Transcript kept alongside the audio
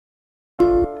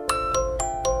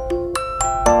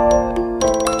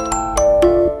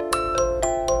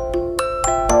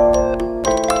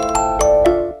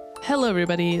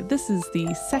everybody. This is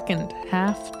the second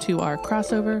half to our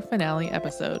crossover finale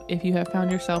episode. If you have found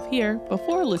yourself here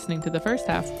before listening to the first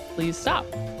half, please stop.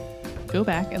 Go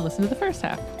back and listen to the first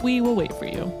half. We will wait for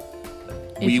you.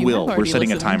 We will. We're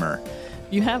setting a timer.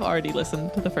 You have already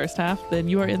listened to the first half, then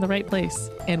you are in the right place,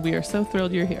 and we are so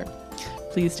thrilled you're here.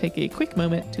 Please take a quick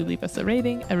moment to leave us a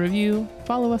rating, a review,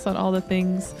 follow us on all the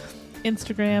things,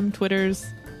 Instagram, Twitters,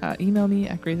 email me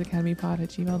at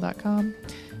graysacademypod@gmail.com,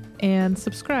 and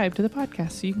subscribe to the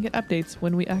podcast so you can get updates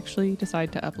when we actually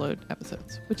decide to upload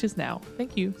episodes, which is now.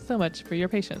 Thank you so much for your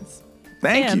patience.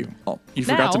 Thank you. Oh, you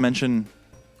forgot to mention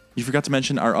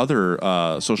our other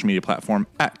social media platform,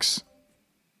 X.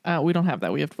 We don't have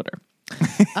that. We have Twitter.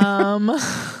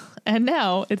 And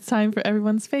now it's time for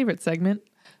everyone's favorite segment,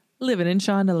 Living in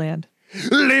Shondaland.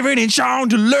 Living in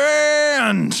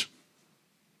Shondaland!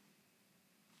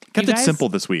 Kept it simple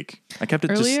this week. I kept it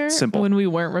just simple. When we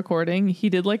weren't recording, he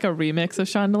did like a remix of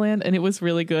Shondaland, and it was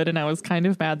really good, and I was kind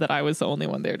of mad that I was the only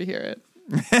one there to hear it.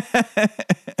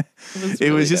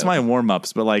 It was just my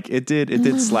warm-ups, but like it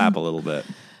did slap a little bit.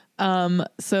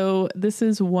 So this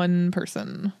is one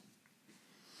person.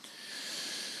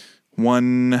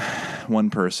 One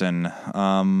person.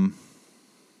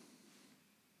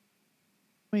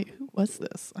 Wait, who was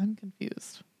this? I'm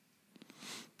confused.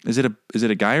 Is it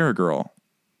a guy or a girl?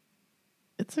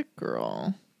 It's a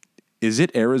girl. Is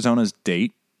it Arizona's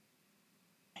date?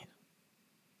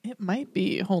 It might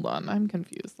be. Hold on, I'm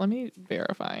confused. Let me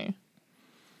verify.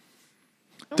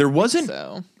 There wasn't,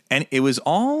 and it was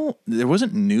all, there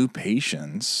wasn't new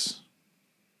patients.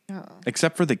 Yeah.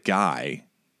 Except for the guy.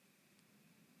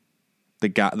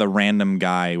 The random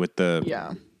guy with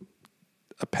the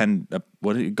gallbladder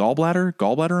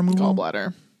removal?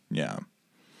 Gallbladder. Yeah.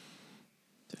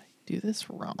 Did I do this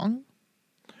wrong?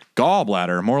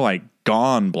 Gallbladder, more like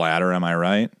gone bladder, am I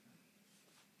right?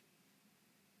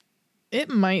 It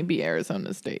might be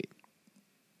Arizona State.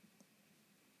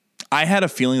 I had a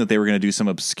feeling that they were going to do some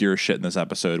obscure shit in this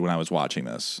episode when I was watching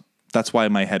this. That's why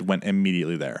my head went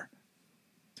immediately there.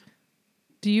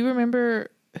 Do you remember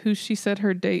who she said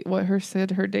her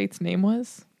date's name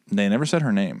was? They never said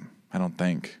her name, I don't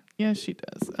think. Yeah, she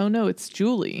does. Oh no, it's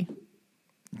Julie.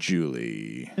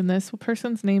 And this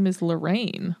person's name is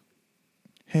Lorraine.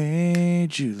 Hey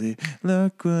Julie,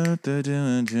 look what they're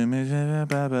doing to me. Blah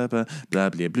blah blah blah blah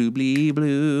blue blee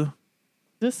blue.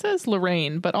 This says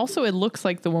Lorraine, but also it looks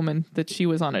like the woman that she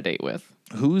was on a date with.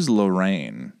 Who's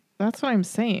Lorraine? That's what I'm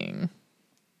saying.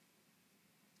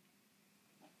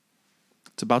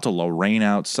 It's about to Lorraine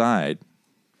outside.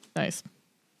 Nice.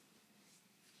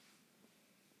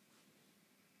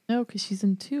 No, because she's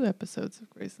in 2 episodes of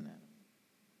Grey's Anatomy.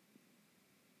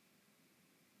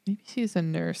 Maybe she's a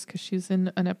nurse because she's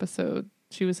in an episode.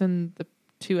 She was in the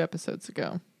 2 episodes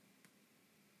ago.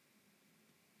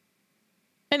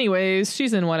 Anyways,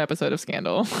 she's in 1 episode of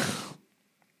Scandal.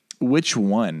 Which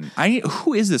one?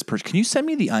 Who is this person? Can you send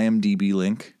me the IMDb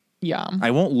link? Yeah. I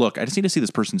won't look. I just need to see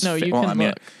this person's face. You can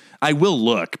look. I will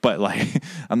look, but like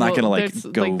I'm not gonna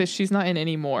go. Like this, she's not in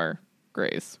any more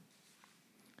Grays.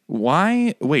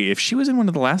 Why? Wait, if she was in one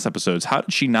of the last episodes, how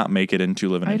did she not make it into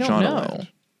Living in Shondaland? I don't know.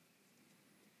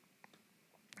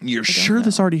 You're sure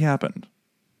this already happened?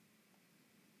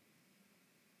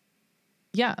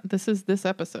 Yeah, this is this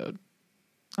episode.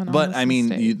 But I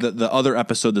mean, the other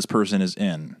episode this person is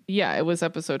in. Yeah, it was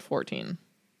episode 14.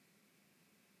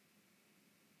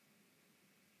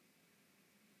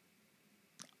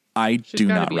 I do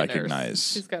not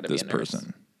recognize this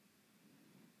person.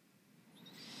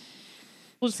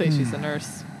 We'll just say she's a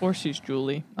nurse, or she's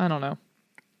Julie. I don't know.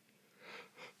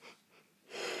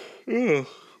 Oh,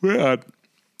 man.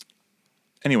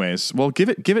 Anyways, well, give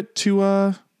it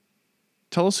to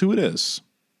tell us who it is.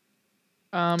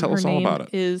 Tell us all about it.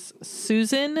 Her name is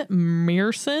Susan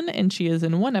Mearson, and she is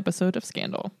in 1 episode of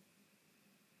Scandal.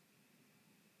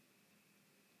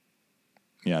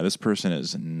 Yeah, this person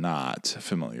is not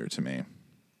familiar to me.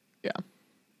 Yeah.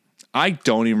 I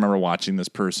don't even remember watching this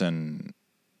person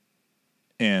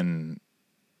in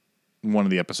one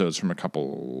of the episodes from a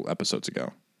couple episodes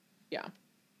ago. Yeah.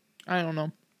 I don't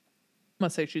know.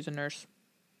 Must say she's a nurse.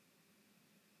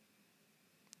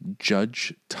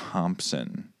 Judge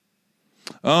Thompson.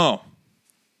 Oh,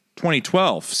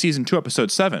 2012, season 2,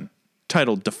 episode 7,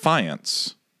 titled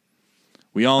Defiance.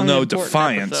 We all know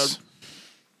Defiance. Episode.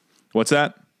 What's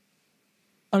that?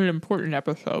 An important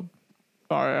episode.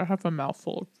 Sorry, I have a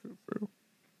mouthful.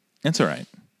 It's all right.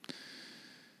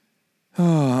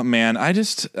 Oh, man, I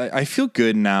feel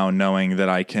good now knowing that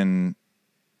I can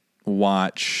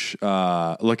watch,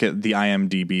 look at the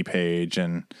IMDb page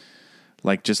and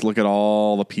like just look at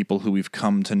all the people who we've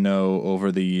come to know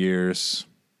over the years.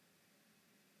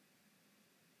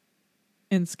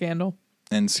 In Scandal.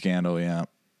 And Scandal, yeah.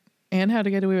 And How to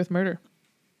Get Away with Murder.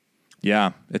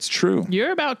 Yeah, it's true.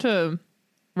 You're about to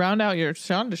round out your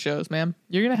Shonda shows, man.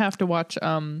 You're going to have to watch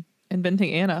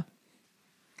Inventing Anna.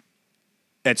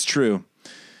 It's true.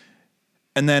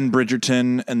 And then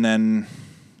Bridgerton, and then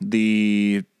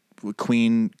the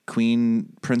Queen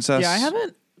Princess. Yeah, I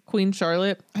haven't. Queen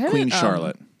Charlotte. Queen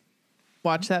Charlotte.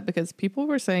 Watch that because people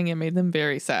were saying it made them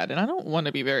very sad, and I don't want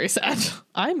to be very sad.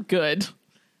 I'm good.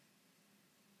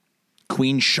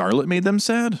 Queen Charlotte made them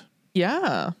sad?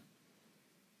 Yeah.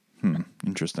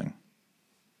 Interesting.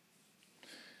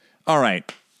 All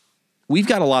right. We've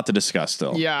got a lot to discuss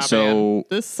still. Yeah, so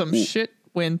man. Some shit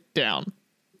went down.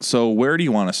 So where do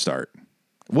you want to start?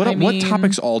 What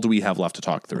topics all do we have left to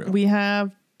talk through? We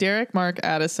have Derek, Mark,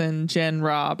 Addison, Jen,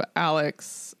 Rob,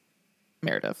 Alex,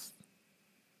 Meredith.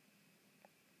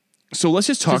 So let's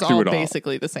just talk through it all.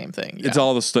 Basically the same thing. Yeah. It's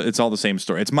all the same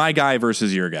story. It's my guy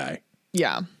versus your guy.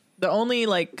 Yeah. The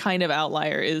only kind of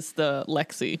outlier is the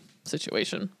Lexi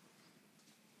situation.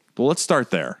 Well, let's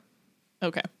start there.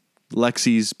 Okay.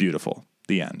 Lexi's beautiful.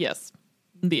 The end. Yes.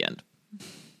 The end.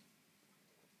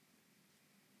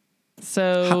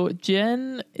 So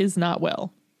Jen is not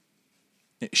well.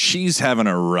 She's having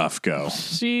a rough go.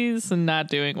 She's not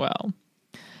doing well.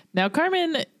 Now,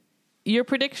 Carmen, your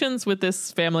predictions with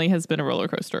this family has been a roller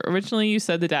coaster. Originally, you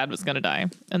said the dad was going to die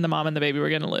and the mom and the baby were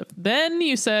going to live. Then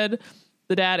you said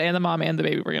the dad and the mom and the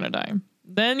baby were going to die.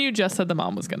 Then you just said the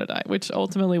mom was going to die, which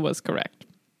ultimately was correct.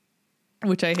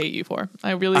 Which I hate you for.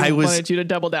 I wanted you to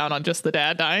double down on just the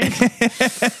dad dying.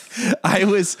 I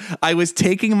was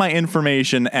taking my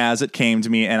information as it came to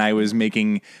me, and I was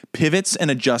making pivots and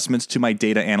adjustments to my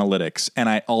data analytics, and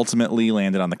I ultimately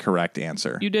landed on the correct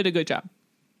answer. You did a good job,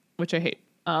 which I hate.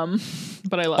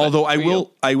 But I love it.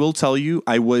 Although I will tell you,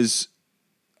 I was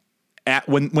at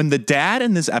when the dad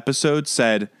in this episode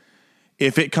said,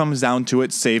 "If it comes down to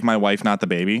it, save my wife, not the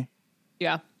baby."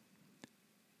 Yeah.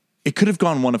 It could have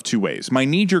gone one of two ways. My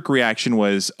knee-jerk reaction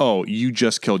was, "Oh, you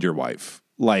just killed your wife."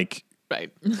 Like,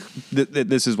 right.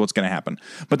 This is what's going to happen.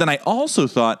 But then I also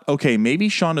thought, okay, maybe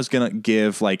Sean is going to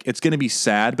give, it's going to be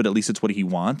sad, but at least it's what he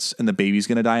wants, and the baby's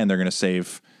going to die, and they're going to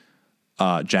save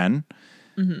Jen.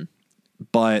 Mm-hmm.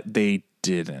 But they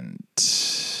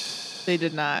didn't. They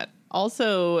did not.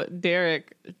 Also,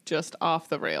 Derek, just off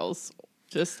the rails.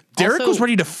 Derek was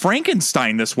ready to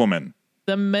Frankenstein this woman.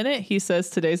 The minute he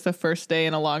says today's the first day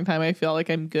in a long time I feel like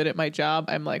I'm good at my job,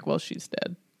 I'm like, well, she's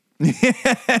dead.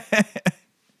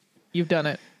 You've done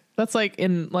it. That's like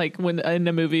when in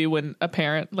a movie when a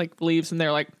parent leaves and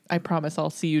they're like, I promise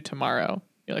I'll see you tomorrow.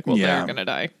 You're like, well, they're gonna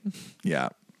die. Yeah.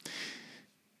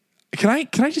 Can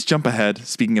I just jump ahead?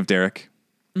 Speaking of Derek.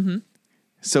 Mm-hmm.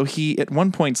 So he at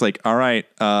one point's like, all right,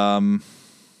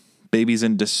 baby's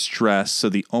in distress. So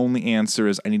the only answer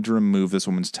is I need to remove this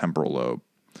woman's temporal lobe.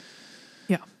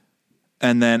 Yeah.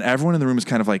 And then everyone in the room is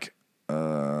kind of like,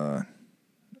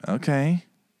 okay.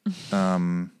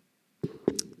 I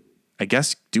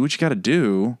guess do what you got to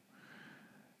do.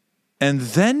 And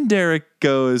then Derek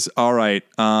goes, all right.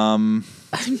 I'm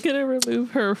going to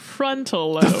remove her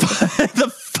frontal lobe.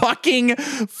 The fucking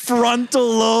frontal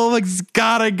lobe has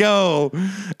got to go.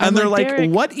 And they're like,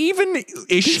 Derek, what even?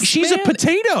 She's a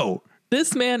potato.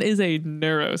 This man is a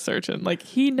neurosurgeon.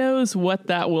 He knows what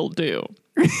that will do.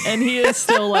 And he is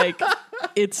still like,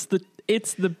 it's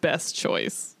the best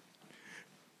choice.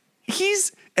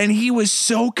 He was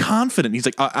so confident. He's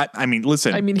like, I mean,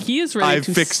 listen. I mean, he is ready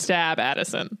to stab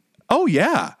Addison. Oh,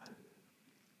 yeah.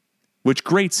 Which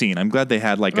great scene. I'm glad they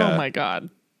had oh my God.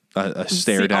 A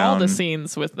stare down. All the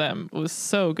scenes with them was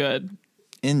so good.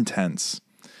 Intense.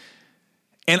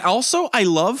 And also, I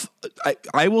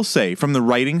will say, from the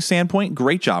writing standpoint,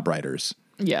 great job, writers.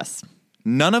 Yes.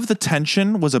 None of the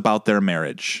tension was about their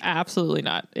marriage. Absolutely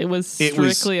not. It was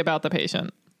strictly about the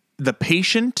patient. The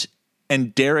patient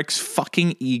and Derek's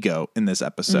fucking ego in this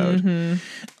episode. Mm-hmm.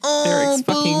 Oh, Derek's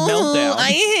fucking meltdown.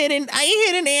 I hit an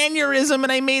aneurysm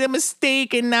and I made a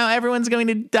mistake and now everyone's going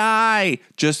to die.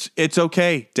 It's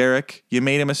okay, Derek. You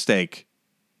made a mistake.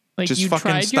 Just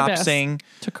fucking stop saying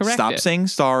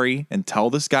sorry and tell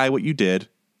this guy what you did,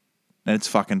 and it's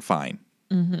fucking fine.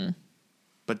 Mm-hmm.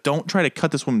 But don't try to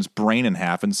cut this woman's brain in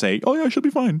half and say, "Oh yeah, she'll be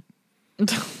fine."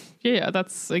 Yeah,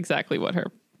 that's exactly what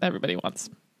everybody wants.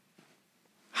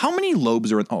 How many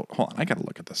lobes are in? Oh, hold on, I gotta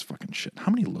look at this fucking shit.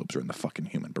 How many lobes are in the fucking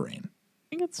human brain? I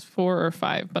think it's 4 or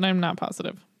 5, but I'm not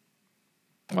positive.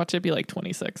 Watch it be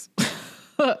 26.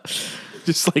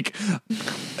 Just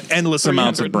endless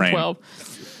amounts of brain.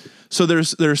 So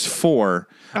there's 4.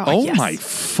 Oh yes. My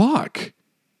fuck.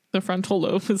 The frontal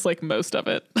lobe is most of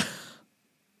it.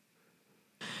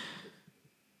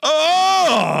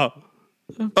 Oh!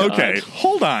 Oh, okay,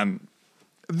 hold on.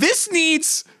 This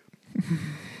needs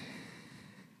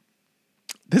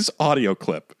this audio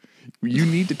clip. You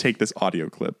need to take this audio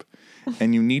clip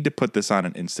and you need to put this on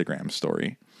an Instagram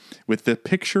story with the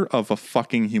picture of a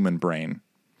fucking human brain.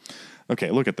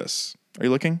 Okay, look at this. Are you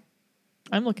looking?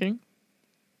 I'm looking.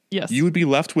 Yes. You would be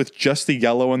left with just the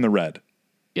yellow and the red.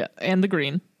 Yeah, and the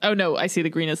green. Oh, no, I see the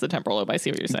green is the temporal lobe. I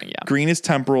see what you're saying, yeah. Green is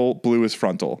temporal, blue is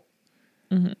frontal.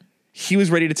 Mm-hmm. He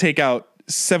was ready to take out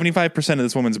 75% of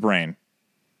this woman's brain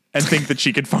and think that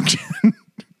she could function.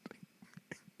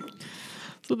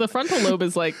 So the frontal lobe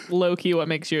is like low-key what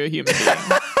makes you a human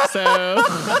being. So...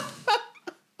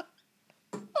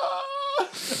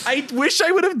 I wish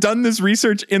I would have done this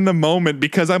research in the moment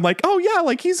because I'm like, oh yeah,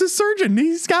 like he's a surgeon.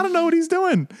 He's got to know what he's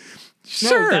doing.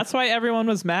 Sure. No, that's why everyone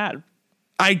was mad.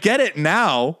 I get it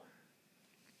now.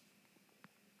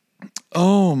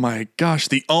 Oh my gosh.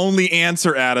 The only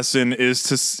answer, Addison, is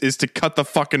to cut the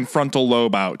fucking frontal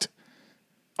lobe out.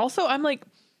 Also, I'm like,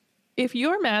 if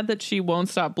you're mad that she won't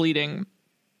stop bleeding,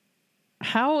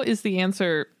 how is the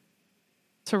answer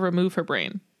to remove her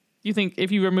brain? You think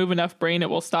if you remove enough brain, it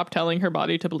will stop telling her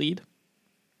body to bleed?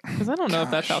 Because I don't know if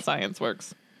that's how science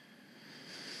works.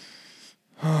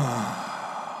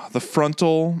 The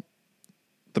frontal,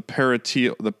 the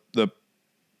parietal, the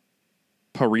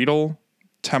parietal,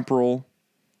 temporal,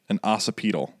 and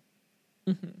occipital.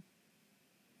 Mm-hmm.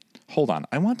 Hold on.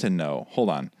 I want to know. Hold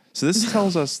on. So this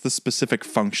tells us the specific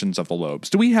functions of the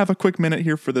lobes. Do we have a quick minute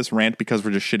here for this rant because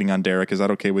we're just shitting on Derek? Is that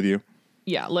okay with you?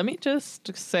 Yeah, let me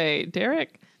just say,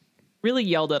 Derek really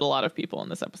yelled at a lot of people in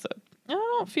this episode. I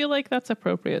don't feel like that's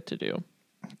appropriate to do.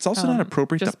 It's also not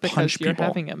appropriate to punch people. Just because you're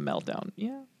having a meltdown.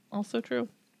 Yeah, also true.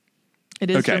 It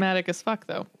is dramatic as fuck,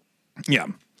 though. Yeah.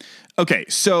 Okay,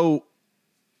 so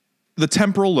the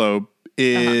temporal lobe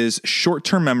is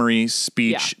short-term memory,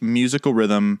 speech, musical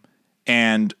rhythm,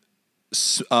 and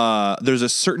there's a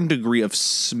certain degree of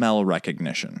smell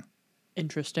recognition.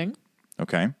 Interesting.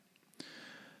 Okay.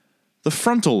 The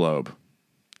frontal lobe,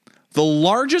 the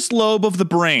largest lobe of the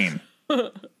brain,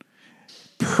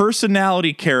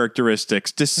 personality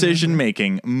characteristics,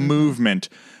 decision-making, movement,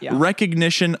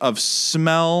 recognition of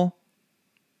smell,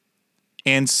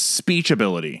 and speech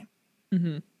ability.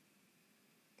 Mm-hmm.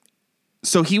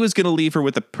 So he was going to leave her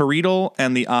with the parietal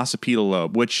and the occipital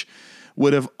lobe, which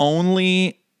would have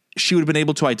she would have been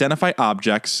able to identify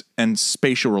objects and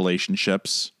spatial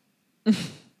relationships,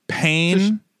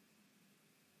 pain,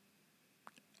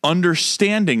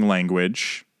 understanding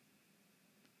language,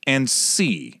 and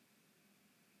see.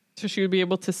 So she would be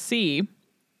able to see.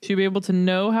 She'd be able to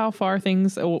know how far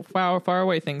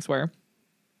away things were.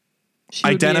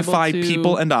 Identify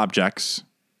people and objects.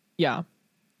 Yeah.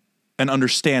 And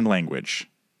understand language.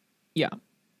 Yeah.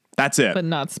 That's it. But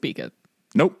not speak it.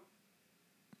 Nope.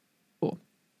 Cool.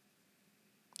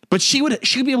 But she'd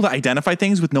be able to identify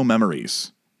things with no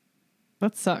memories.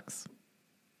 That sucks.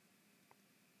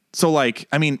 So, like,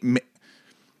 I mean...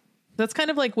 That's kind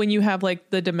of like when you have, like,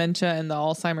 the dementia and the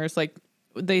Alzheimer's. Like,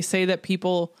 they say that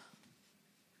people,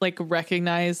 like,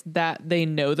 recognize that they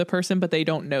know the person, but they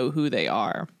don't know who they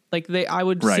are. Like, I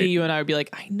would see you and I would be like,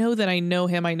 I know that I know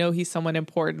him. I know he's someone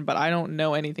important, but I don't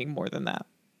know anything more than that.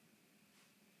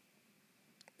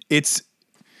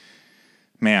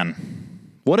 Man,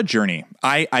 what a journey.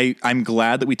 I'm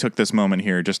glad that we took this moment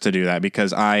here just to do that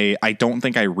because I don't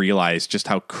think I realized just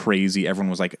how crazy everyone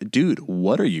was like, dude,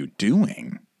 what are you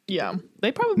doing? Yeah.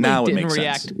 They probably didn't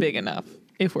react big enough,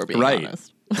 if we're being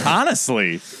honest.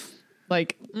 Honestly.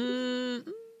 Like,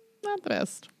 not the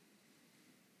best.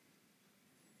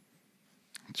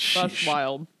 That's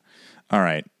wild. All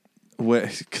right.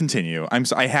 Continue.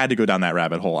 I had to go down that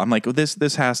rabbit hole. I'm like,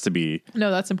 this has to be.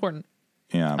 No, that's important.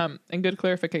 Yeah. And good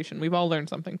clarification. We've all learned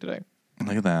something today.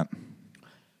 Look at that.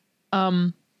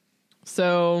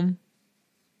 So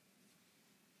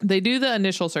they do the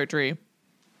initial surgery.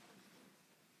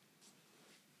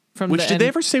 Did they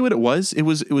ever say what it was? It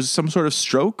was some sort of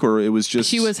stroke, or it was just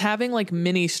she was having like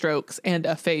mini strokes and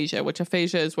aphasia, which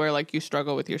aphasia is where like you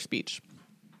struggle with your speech.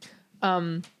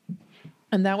 And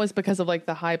that was because of like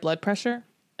the high blood pressure,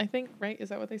 I think, right? Is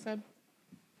that what they said?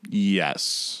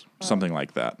 Yes. Something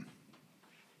like that.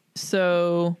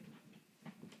 So,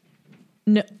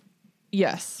 no,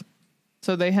 yes.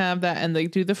 So they have that and they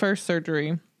do the first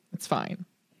surgery. It's fine.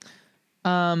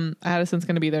 Addison's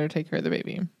going to be there to take care of the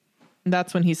baby. And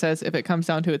that's when he says, if it comes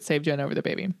down to it, save Jen over the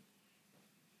baby.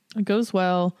 It goes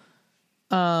well.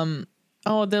 The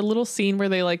little scene where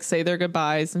they like say their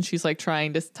goodbyes and she's like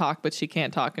trying to talk, but she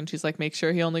can't talk. And she's like, make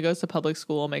sure he only goes to public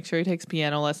school. Make sure he takes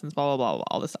piano lessons, blah, blah, blah, blah,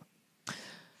 all this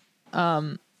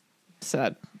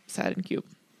stuff. Sad and cute.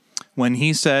 When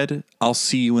he said, "I'll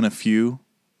see you in a few,"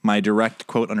 my direct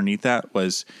quote underneath that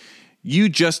was, "You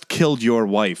just killed your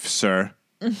wife, sir."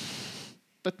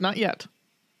 But not yet.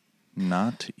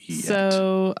 Not yet.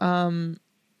 So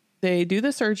they do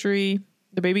the surgery.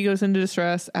 The baby goes into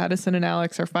distress. Addison and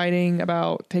Alex are fighting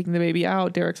about taking the baby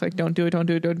out. Derek's like, don't do it, don't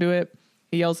do it, don't do it.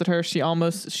 He yells at her.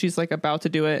 She's like about to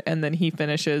do it. And then he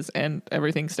finishes and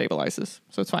everything stabilizes.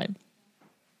 So it's fine.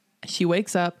 She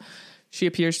wakes up. She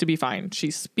appears to be fine.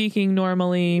 She's speaking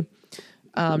normally.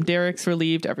 Derek's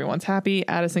relieved. Everyone's happy.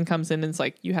 Addison comes in and is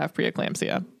like, you have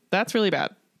preeclampsia. That's really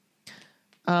bad.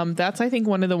 That's, I think,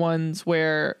 one of the ones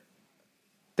where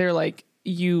they're like,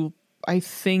 I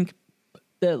think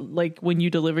that like when you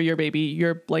deliver your baby,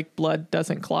 your like blood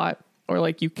doesn't clot, or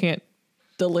like you can't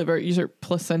deliver, your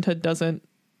placenta doesn't.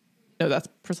 No, that's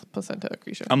placenta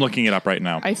accretion. I'm looking it up right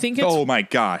now. I think it's. Oh my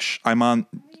gosh. I'm on.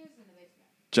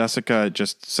 Jessica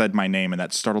just said my name and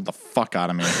that startled the fuck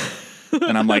out of me.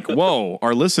 And I'm like, whoa,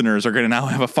 our listeners are going to now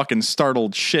have a fucking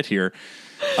startled shit here.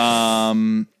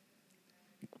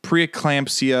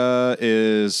 Preeclampsia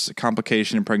is a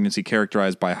complication in pregnancy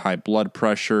characterized by high blood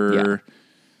pressure. Yeah.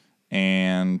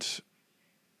 And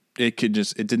it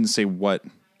didn't say what.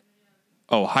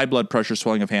 Oh, high blood pressure,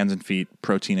 swelling of hands and feet,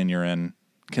 protein in urine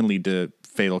can lead to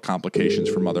fatal complications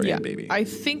for mother and baby. I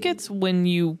think it's when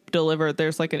you deliver,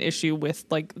 there's like an issue with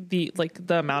the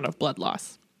amount of blood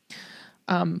loss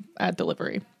at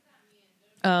delivery.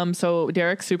 So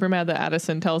Derek's super mad that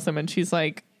Addison tells him, and she's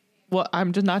like, well,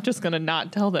 I'm just not just going to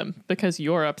not tell them because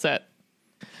you're upset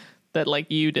that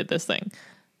like you did this thing.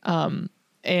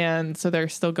 And so they're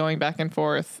still going back and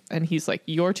forth. And he's like,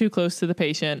 you're too close to the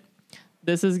patient.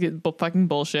 This is fucking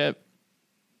bullshit.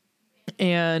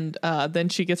 And then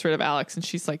she gets rid of Alex and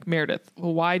she's like, Meredith,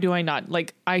 why do I not?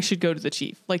 Like, I should go to the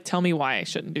chief. Like, tell me why I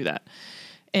shouldn't do that.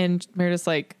 And Meredith's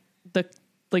like,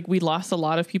 we lost a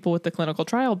lot of people with the clinical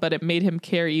trial, but it made him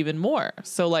care even more.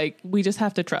 So, like, we just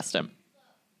have to trust him.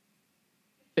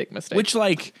 Big mistake. Which,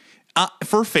 like,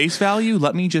 for face value,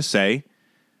 let me just say,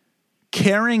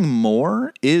 caring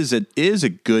more is a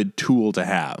good tool to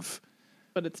have.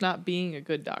 But it's not being a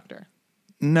good doctor.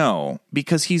 No,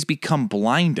 because he's become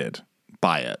blinded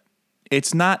by it.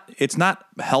 It's not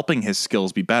helping his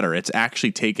skills be better. It's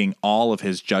actually taking all of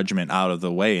his judgment out of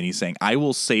the way, and he's saying, I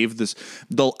will save this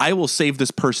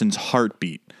person's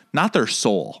heartbeat, not their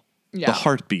soul. Yeah. The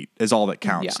heartbeat is all that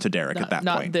counts to Derek at that point.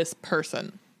 Not this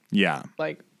person. Yeah.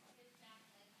 Like,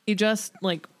 he just,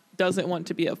 like, doesn't want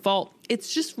to be at fault.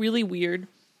 It's just really weird.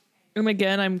 And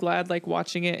again, I'm glad, like,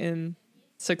 watching it in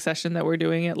succession that we're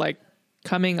doing it, like,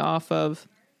 coming off of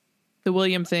the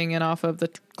William thing and off of the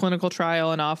clinical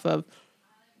trial and off of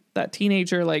that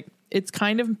teenager, like, it's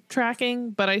kind of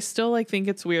tracking, but I still, like, think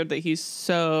it's weird that he's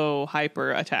so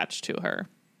hyper attached to her.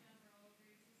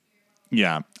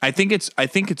 Yeah. I think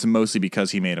it's mostly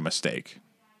because he made a mistake.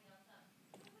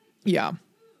 Yeah.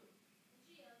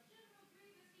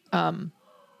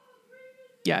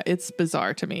 Yeah, it's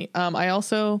bizarre to me. I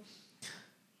also,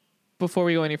 before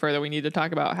we go any further, we need to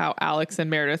talk about how Alex and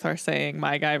Meredith are saying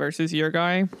my guy versus your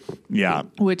guy. Yeah.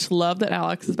 Which, love that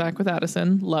Alex is back with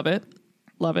Addison. Love it.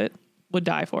 Love it. Would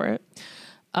die for it.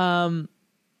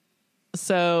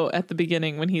 So at the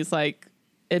beginning when he's like,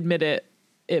 admit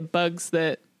it bugs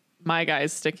that my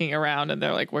guy's sticking around and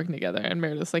they're like working together. And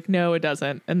Meredith's like, no, it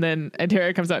doesn't. And then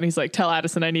Derek comes out and he's like, tell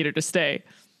Addison I need her to stay.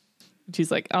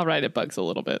 She's like, all right, it bugs a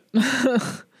little bit.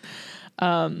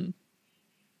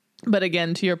 But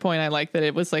again, to your point, I like that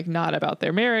it was like not about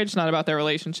their marriage, not about their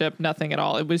relationship, nothing at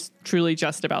all. It was truly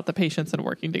just about the patients and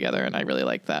working together. And I really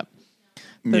like that.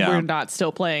 That we're not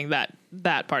still playing that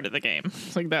part of the game.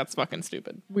 Like, that's fucking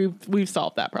stupid. We've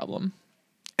solved that problem.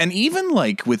 And even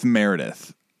like with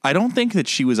Meredith, I don't think that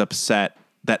she was upset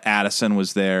that Addison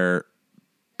was there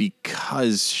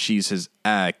because she's his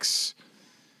ex.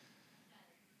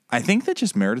 I think that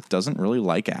just Meredith doesn't really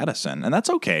like Addison, and that's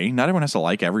okay. Not everyone has to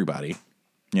like everybody,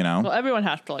 you know? Well, everyone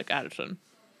has to like Addison.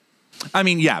 I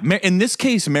mean, yeah, in this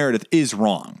case, Meredith is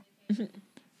wrong. Mm-hmm.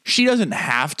 She doesn't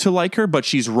have to like her, but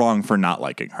she's wrong for not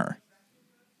liking her.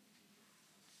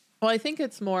 Well, I think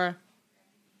it's more,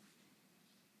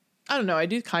 I don't know. I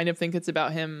do kind of think it's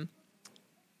about her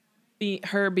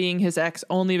being his ex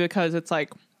only because it's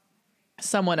like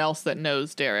someone else that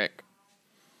knows Derek.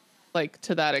 Like,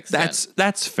 to that extent.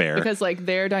 That's fair. Because, like,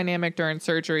 their dynamic during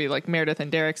surgery, like Meredith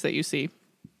and Derek's that you see.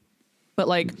 But,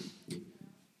 like,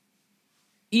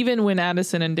 even when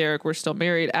Addison and Derek were still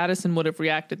married, Addison would have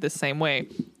reacted the same way.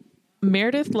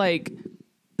 Meredith, like,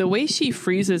 the way she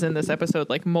freezes in this episode,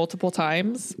 like, multiple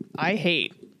times, I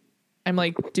hate. I'm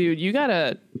like, dude, you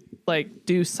gotta, like,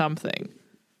 do something.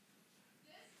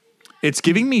 It's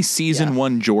giving me season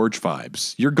 1 George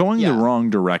vibes. You're going the wrong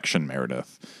direction,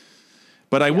 Meredith.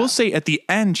 But I will say at the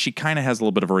end, she kind of has a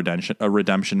little bit of a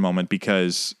redemption moment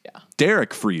because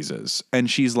Derek freezes and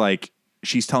she's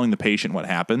telling the patient what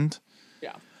happened.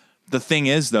 Yeah. The thing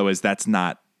is, though, is that's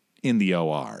not in the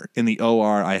OR. In the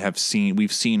OR,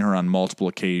 we've seen her on multiple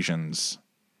occasions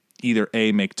either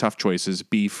A, make tough choices,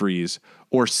 B, freeze,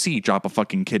 or C, drop a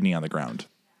fucking kidney on the ground.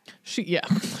 She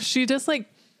just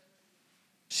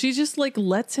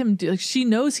lets him do, she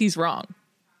knows he's wrong.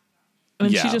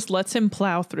 And she just lets him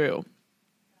plow through.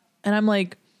 And I'm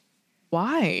like,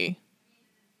 why?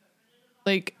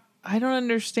 Like, I don't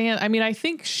understand. I mean, I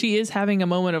think she is having a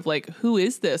moment of like, who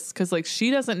is this? Because like, she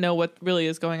doesn't know what really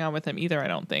is going on with him either, I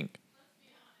don't think.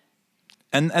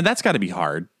 And that's got to be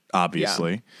hard,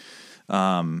 obviously.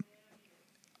 Yeah.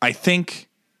 I think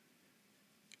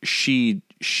she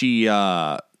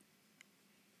at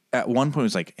one point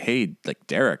was like, hey, like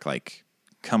Derek, like,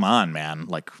 come on, man.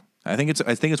 Like, I think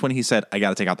it's when he said, I got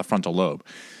to take out the frontal lobe.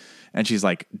 And she's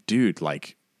like, dude,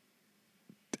 like,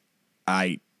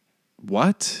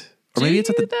 what? Or maybe it's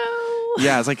at the,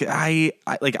 yeah, it's like,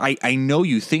 I know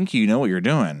you think you know what you're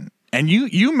doing and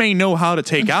you may know how to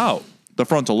take out the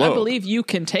frontal lobe. I believe you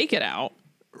can take it out.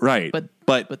 Right.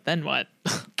 But then what?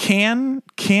 can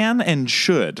and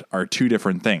should are two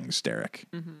different things, Derek.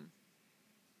 Mm-hmm.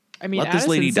 I mean, Let this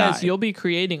lady says die. You'll be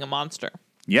creating a monster.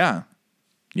 Yeah.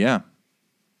 Yeah.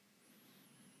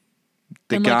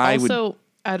 The and guy like also,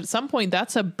 at some point,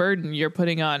 that's a burden you're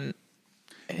putting on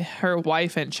her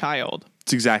wife and child.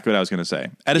 That's exactly what I was going to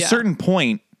say. At a certain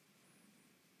point,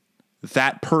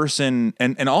 that person,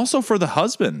 and also for the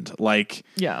husband, like,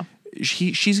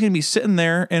 she's going to be sitting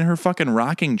there in her fucking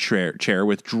rocking chair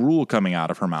with drool coming out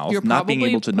of her mouth, you're not being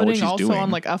able to know what she's doing. You're also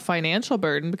on like a financial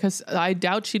burden because I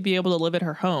doubt she'd be able to live at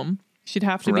her home. She'd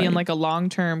have to be in like a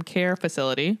long-term care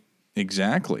facility.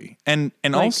 Exactly. And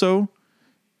like, also,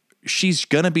 she's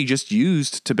going to be just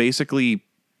used to basically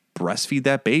breastfeed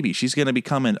that baby. She's going to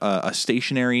become a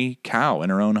stationary cow in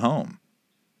her own home.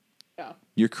 Yeah.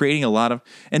 You're creating a lot of,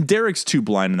 and Derek's too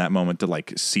blind in that moment to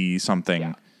like see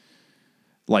something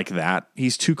like that.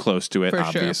 He's too close to it,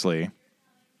 obviously. Sure.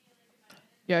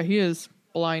 Yeah, he is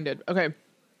blinded. Okay.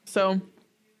 So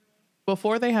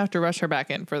before they have to rush her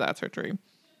back in for that surgery,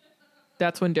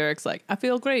 that's when Derek's like, I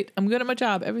feel great. I'm good at my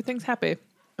job. Everything's happy.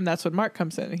 And that's when Mark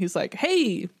comes in and he's like,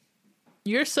 hey,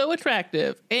 you're so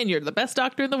attractive and you're the best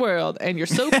doctor in the world and you're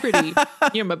so pretty.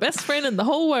 You're my best friend in the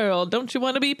whole world. Don't you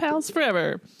want to be pals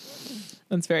forever?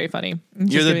 That's very funny.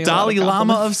 You're the Dalai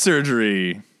Lama of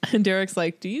surgery. And Derek's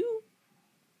like,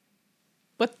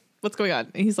 what's going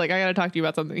on? And he's like, I got to talk to you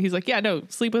about something. He's like, yeah, no,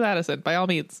 sleep with Addison by all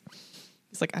means.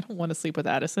 He's like, I don't want to sleep with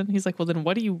Addison. He's like, well, then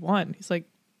what do you want? He's like,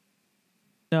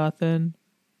 nothing.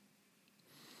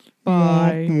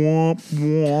 Bye. Womp,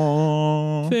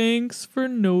 womp. Thanks for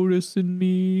noticing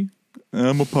me.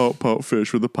 I'm a pout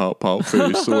fish with a pout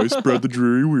face, so I spread the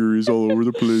dreary wearies all over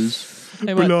the place.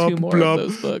 I want two more of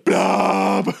those books.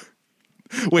 Blob.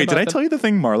 Wait, did I tell you the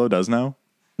thing Marlo does now?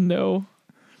 No.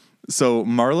 So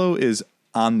Marlo is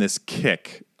on this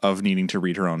kick of needing to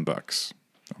read her own books.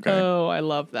 Okay. Oh, I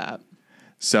love that.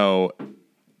 So,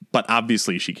 but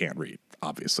obviously she can't read.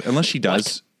 Obviously, unless she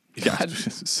does. Yeah.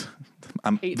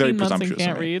 I'm very presumptuous.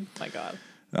 Can't read. My God.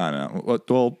 I know.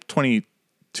 Well,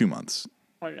 22 months.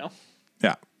 I know.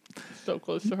 Yeah. So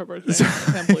close to her birthday.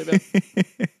 I can't believe it.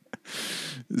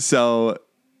 So,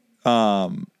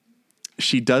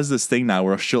 she does this thing now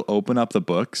where she'll open up the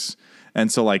books. And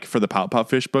so, like, for the Pout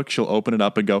Fish book, she'll open it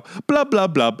up and go, blah, blah,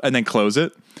 blah, and then close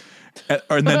it.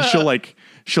 And then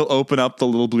she'll open up the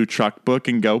little blue truck book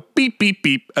and go, beep, beep,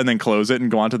 beep, and then close it and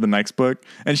go on to the next book.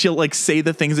 And she'll, like, say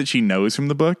the things that she knows from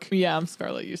the book. Yeah,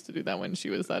 Scarlett used to do that when she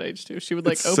was that age, too. She would,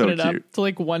 like, open it up to,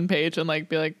 like, one page and, like,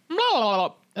 be like, blah, blah,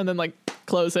 blah, and then, like,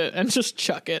 close it and just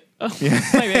chuck it. Yeah.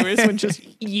 My neighbors would just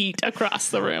yeet across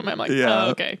the room. I'm like, oh,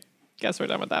 okay. Guess we're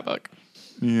done with that book.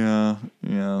 Yeah.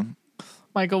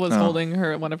 Michael was holding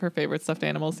one of her favorite stuffed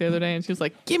animals the other day, and she was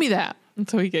like, give me that. And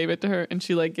so he gave it to her, and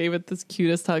she, like, gave it this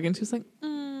cutest hug, and she was like,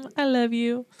 I love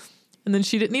you. And then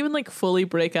she didn't even, like, fully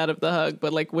break out of the hug,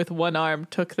 but, like, with one arm,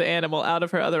 took the animal out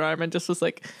of her other arm and just was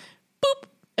like, boop,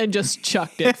 and just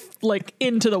chucked it, like,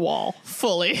 into the wall,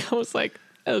 fully. I was like,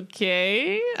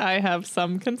 okay, I have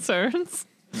some concerns.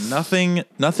 Nothing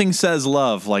says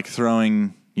love like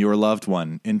throwing your loved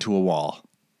one into a wall.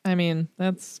 I mean,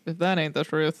 if that ain't the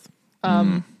truth.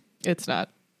 It's not.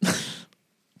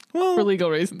 Well, for legal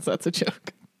reasons, that's a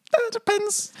joke. It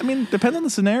depends. I mean, depends on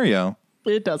the scenario.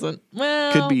 It doesn't.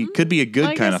 Well, could be a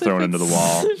good kind of thrown into the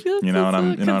wall. You know what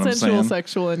I'm saying? Consensual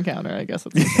sexual encounter. I guess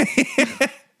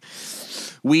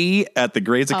it's. We at the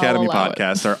Grey's Academy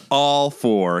podcast are all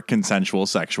for consensual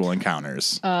sexual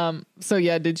encounters. So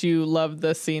yeah, did you love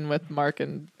the scene with Mark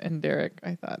and Derek?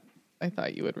 I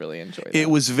thought you would really enjoy that. It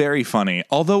was very funny.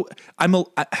 Although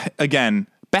again,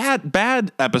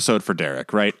 bad episode for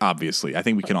Derek, right? Obviously. I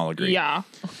think we can all agree. Yeah.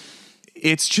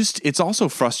 It's also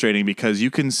frustrating because you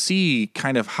can see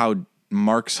kind of how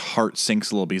Mark's heart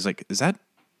sinks a little bit. He's like,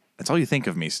 that's all you think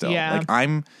of me still? Yeah.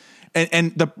 Like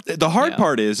and the hard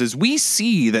part is we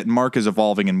see that Mark is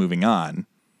evolving and moving on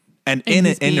and in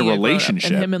a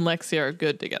relationship. And him and Lexi are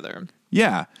good together.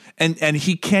 Yeah. And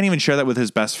he can't even share that with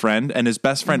his best friend. And his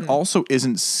best friend also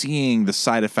isn't seeing the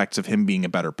side effects of him being a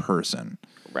better person.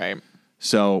 Right.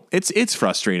 So it's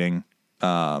frustrating.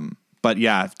 But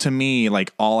yeah, to me,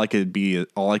 like all I could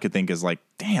think is like,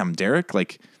 damn, Derek,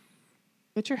 like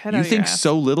get your head out of your you think ass.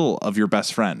 so little of your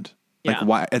best friend. Yeah. Like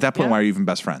why at that point, why are you even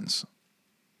best friends?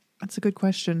 That's a good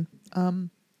question.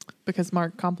 Because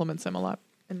Mark compliments him a lot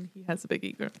and he has a big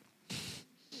ego.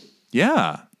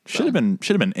 Yeah. Should have been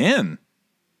in.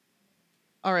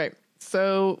 All right.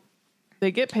 So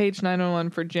they get page 911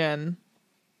 for Jen.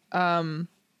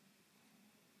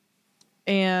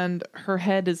 And her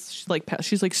head is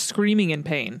she's like screaming in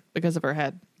pain because of her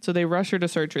head. So they rush her to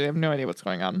surgery. They have no idea what's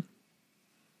going on.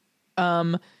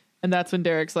 And that's when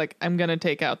Derek's like, I'm going to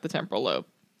take out the temporal lobe.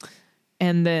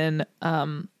 And then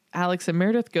Alex and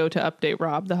Meredith go to update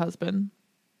Rob, the husband.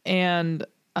 And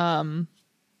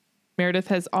Meredith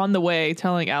has on the way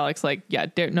telling Alex, like, yeah,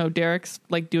 Derek's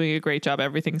like doing a great job.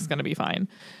 Everything's going to be fine.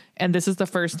 And this is the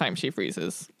first time she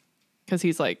freezes because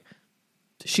he's like,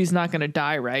 she's not going to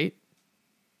die, right?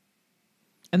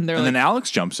 And then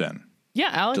Alex jumps in. Yeah,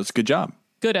 Alex does a good job.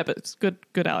 Good episode.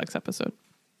 Good Alex episode.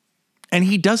 And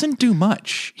he doesn't do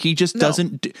much. He just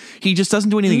doesn't do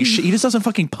anything. He just doesn't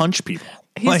fucking punch people.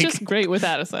 He's just great with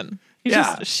Addison.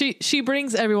 She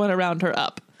brings everyone around her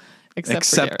up.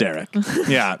 Except Derek.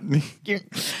 Yeah.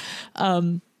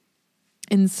 And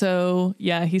so,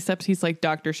 yeah, he's like,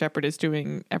 Dr. Shepard is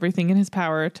doing everything in his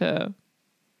power to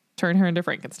turn her into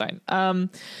Frankenstein.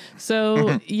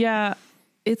 So yeah,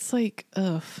 it's like,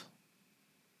 ugh.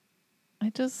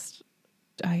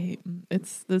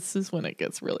 This is when it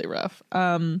gets really rough.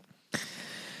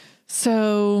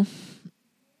 So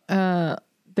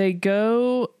they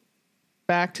go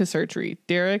back to surgery.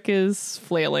 Derek is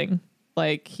flailing.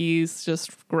 Like he's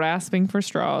just grasping for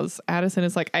straws. Addison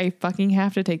is like, I fucking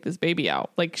have to take this baby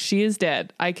out. Like she is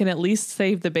dead. I can at least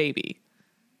save the baby.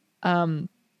 And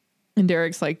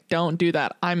Derek's like, don't do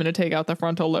that. I'm going to take out the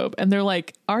frontal lobe. And they're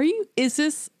like, is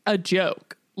this a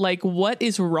joke? Like, what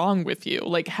is wrong with you?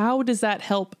 Like, how does that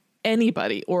help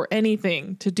anybody or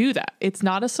anything to do that? It's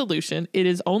not a solution. It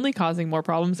is only causing more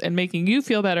problems and making you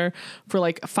feel better for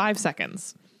like 5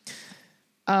 seconds.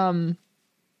 That's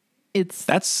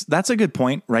a good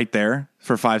point right there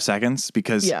for 5 seconds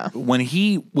because when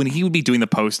he would be doing the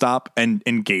post-op and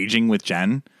engaging with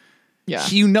Jen,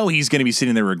 he's going to be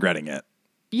sitting there regretting it.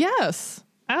 Yes,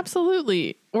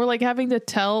 absolutely. Or like having to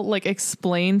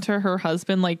explain to her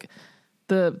husband, like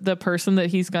the person that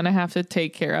he's going to have to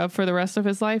take care of for the rest of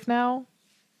his life now.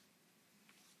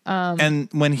 And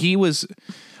when he was,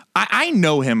 I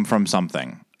know him from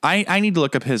something. I need to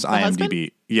look up his IMDb.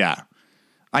 Husband? Yeah.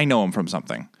 I know him from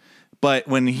something. But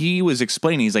when he was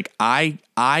explaining, he's like,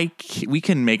 we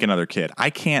can make another kid.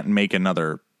 I can't make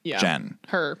another Jen.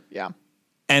 Her. Yeah.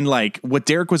 And like what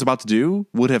Derek was about to do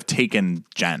would have taken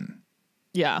Jen.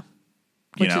 Yeah.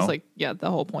 Which is like, the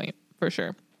whole point for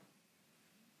sure.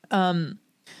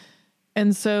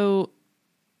 And so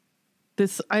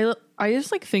this, I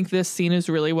just like think this scene is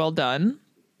really well done.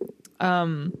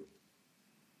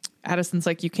 Addison's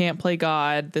like, you can't play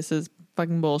God. This is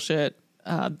fucking bullshit.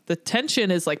 The tension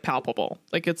is like palpable.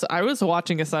 Like I was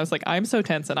watching this and I was like, I'm so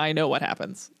tense and I know what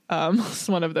happens. It's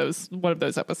one of those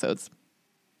episodes.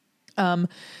 And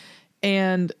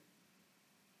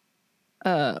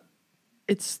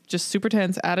it's just super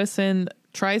tense. Addison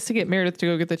tries to get Meredith to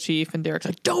go get the chief and Derek's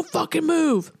like, don't fucking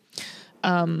move.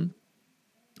 And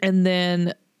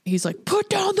then he's like, put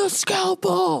down the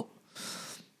scalpel.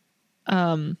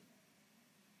 And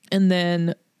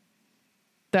then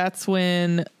that's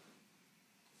when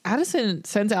Addison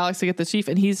sends Alex to get the chief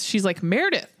and she's like,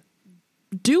 Meredith,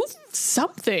 do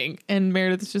something. And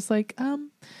Meredith's just like,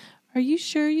 are you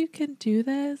sure you can do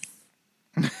this?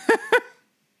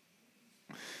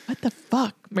 What the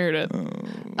fuck, Meredith?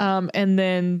 And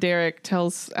then Derek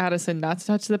tells Addison not to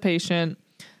touch the patient.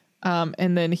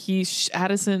 And then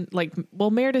Addison, like,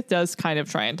 well, Meredith does kind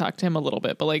of try and talk to him a little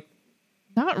bit, but like,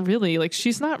 not really. Like,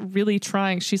 she's not really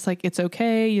trying. She's like, it's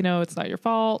okay. It's not your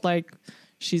fault. Like,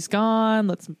 she's gone.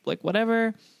 Let's like,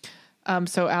 whatever.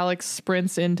 So Alex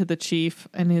sprints into the chief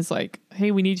and he's like,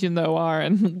 hey, we need you in the OR.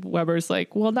 And Weber's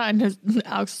like, well, not in his.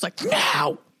 Alex is like,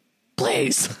 now,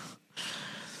 please.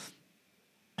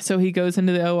 So he goes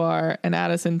into the OR and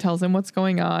Addison tells him what's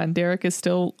going on. Derek is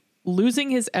still losing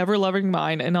his ever-loving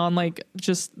mind and on like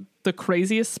just the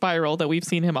craziest spiral that we've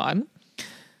seen him on.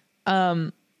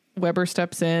 Weber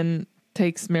steps in,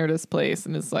 takes Meredith's place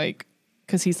and is like,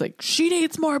 because he's like, she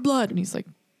needs more blood. And he's like,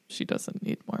 she doesn't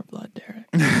need more blood,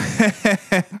 Derek.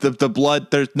 the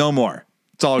blood, there's no more.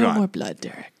 It's all gone. No more blood,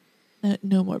 Derek.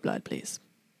 No more blood, please.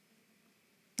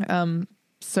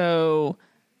 So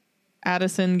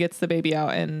Addison gets the baby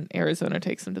out and Arizona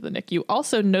takes him to the NICU.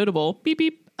 Also notable, beep,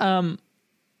 beep.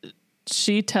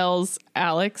 She tells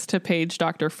Alex to page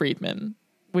Dr. Friedman,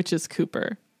 which is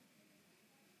Cooper.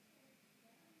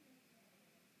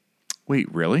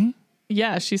 Wait, really?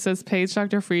 Yeah, she says page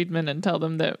Dr. Friedman and tell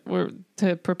them that we're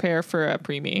to prepare for a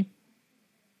preemie.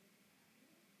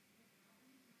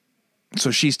 So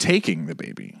she's taking the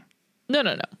baby.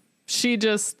 No. She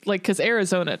just like, because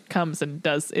Arizona comes and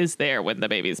is there when the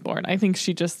baby's born. I think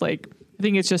she just like, I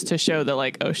think it's just to show that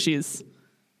like, oh, she's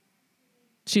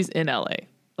in LA.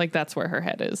 Like that's where her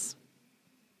head is.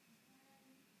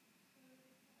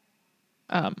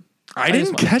 I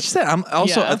didn't catch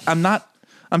that.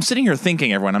 I'm sitting here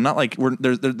thinking, everyone, I'm not like,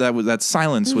 that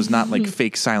silence was not like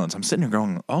fake silence. I'm sitting here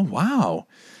going, oh, wow,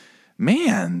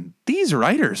 man, these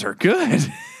writers are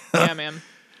good. Yeah, man.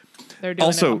 They're doing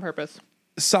it on purpose.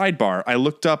 Sidebar, I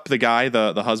looked up the guy,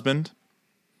 the husband.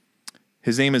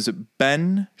 His name is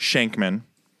Ben Shankman,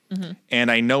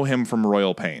 and I know him from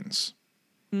Royal Pains.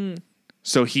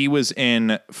 So he was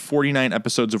in 49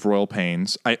 episodes of Royal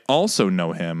Pains. I also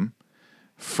know him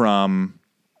from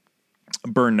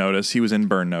Burn Notice. He was in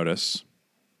Burn Notice.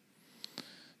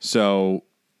 So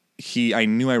I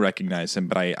knew I recognized him,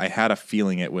 but I had a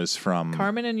feeling it was from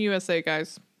Carmen and USA,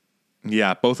 guys.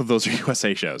 Yeah, both of those are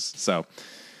USA shows. So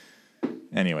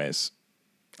anyways,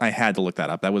 I had to look that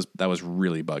up. That was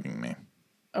really bugging me.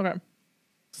 Okay.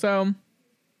 So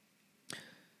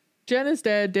Jen is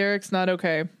dead. Derek's not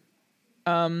okay.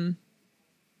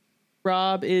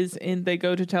 Rob is in, they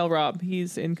go to tell Rob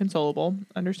he's inconsolable,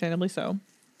 understandably so.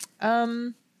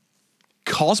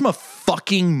 Calls him a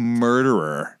fucking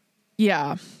murderer.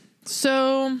 Yeah.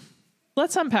 So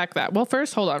let's unpack that. Well,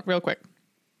 first, hold on real quick.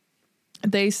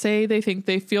 They say they think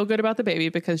they feel good about the baby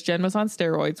because Jen was on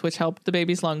steroids, which helped the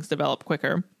baby's lungs develop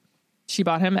quicker. She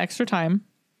bought him extra time,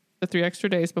 the 3 extra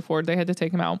days before they had to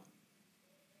take him out.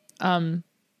 So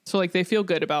like they feel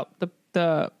good about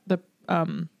the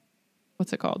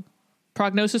what's it called?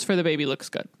 Prognosis for the baby looks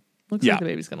good. Looks like the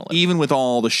baby's gonna live. Even with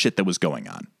all the shit that was going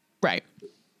on. Right.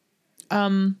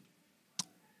 I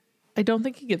don't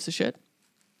think he gives a shit,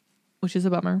 which is a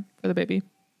bummer for the baby.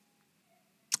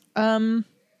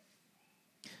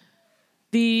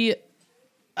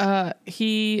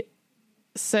 He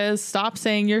says, stop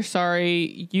saying you're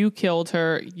sorry. You killed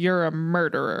her. You're a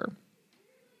murderer.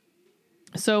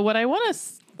 So what I want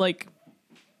to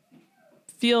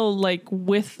feel like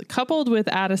coupled with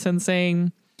Addison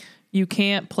saying you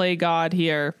can't play God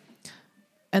here.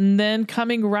 And then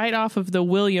coming right off of the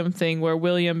William thing where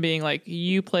William being like,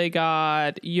 you play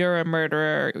God, you're a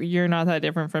murderer, you're not that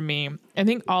different from me. I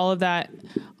think all of that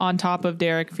on top of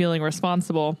Derek feeling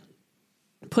responsible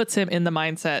puts him in the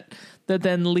mindset that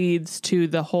then leads to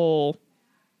the whole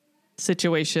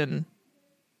situation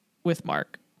with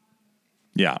Mark.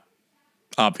 Yeah.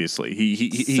 Obviously. He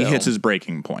hits his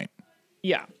breaking point.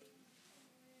 Yeah.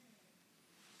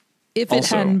 If it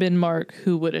hadn't been Mark,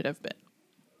 who would it have been?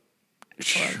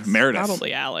 Meredith.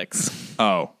 Probably Alex.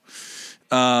 Oh.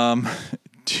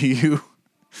 Do you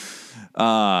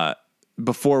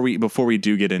before we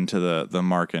do get into the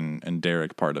Mark and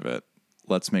Derek part of it,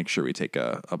 let's make sure we take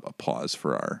a pause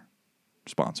for our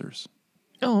sponsors.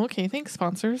 Oh, okay. Thanks,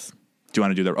 sponsors. Do you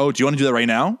want to do that? Oh, do you want to do that right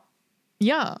now?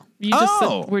 Yeah. You just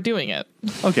said we're doing it.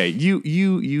 Okay.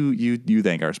 You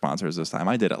thank our sponsors this time.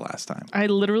 I did it last time. I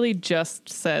literally just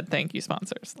said thank you,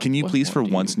 sponsors. Can you please, for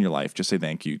once in your life, just say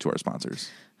thank you to our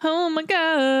sponsors? Oh my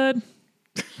God.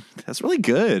 That's really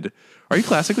good. Are you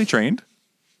classically trained?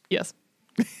 Yes.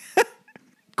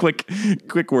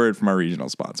 Quick word from our regional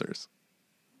sponsors.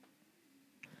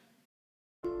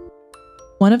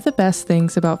 One of the best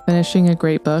things about finishing a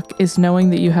great book is knowing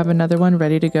that you have another one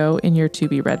ready to go in your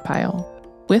to-be-read pile.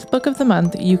 With Book of the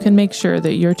Month, you can make sure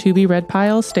that your to-be-read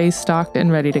pile stays stocked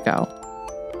and ready to go.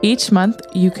 Each month,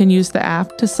 you can use the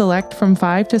app to select from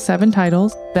 5 to 7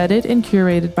 titles, vetted and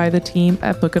curated by the team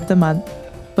at Book of the Month,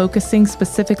 focusing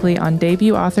specifically on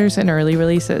debut authors and early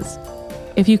releases.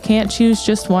 If you can't choose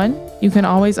just one, you can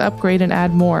always upgrade and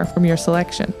add more from your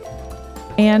selection.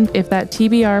 And if that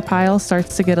TBR pile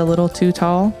starts to get a little too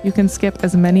tall, you can skip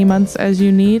as many months as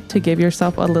you need to give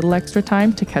yourself a little extra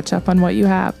time to catch up on what you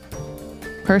have.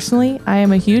 Personally, I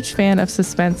am a huge fan of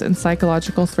suspense and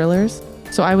psychological thrillers,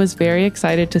 so I was very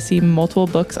excited to see multiple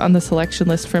books on the selection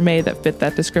list for May that fit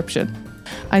that description.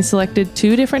 I selected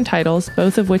 2 different titles,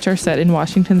 both of which are set in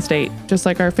Washington State, just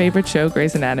like our favorite show,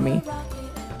 Grey's Anatomy.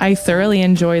 I thoroughly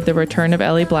enjoyed The Return of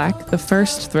Ellie Black, the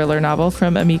first thriller novel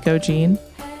from Emiko Jean,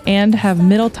 and have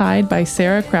Middle Tide by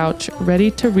Sarah Crouch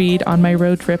ready to read on my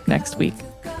road trip next week.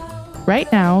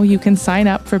 Right now, you can sign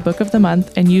up for Book of the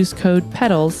Month and use code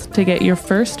PETALS to get your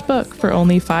first book for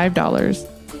only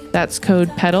 $5. That's code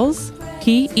PETALS,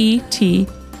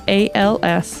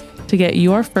 PETALS, to get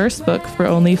your first book for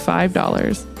only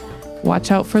 $5. Watch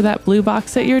out for that blue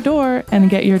box at your door and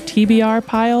get your TBR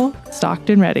pile stocked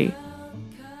and ready.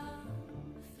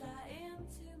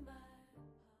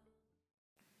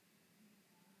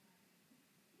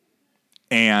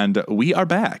 And we are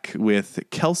back with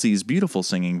Kelsey's beautiful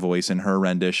singing voice in her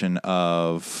rendition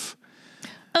of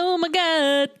Oh My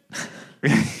God.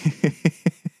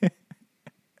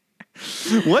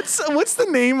 What's the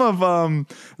name of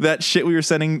that shit we were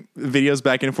sending videos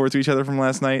back and forth to each other from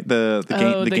last night? The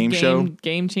game show?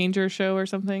 Game Changer show or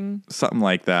something? Something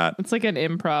like that. It's like an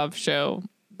improv show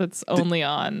that's only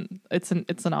on it's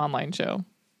an online show.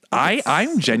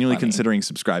 I'm genuinely considering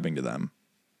subscribing to them.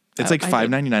 It's like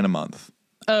 $5.99 a month.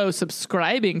 Oh,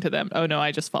 subscribing to them. Oh no,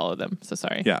 I just follow them. So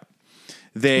sorry. Yeah.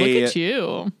 Look at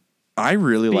you. I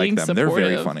really like them. Supportive. They're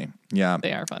very funny. Yeah.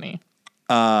 They are funny.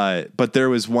 But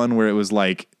there was one where it was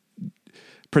like,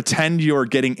 pretend you're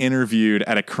getting interviewed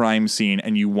at a crime scene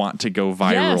and you want to go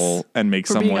viral and make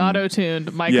someone being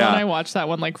auto-tuned. Michael and I watched that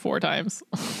one like 4 times.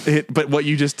 But what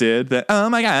you just did, that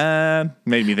oh my God,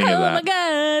 made me think of that. Oh my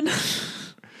God.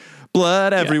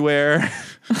 Blood everywhere.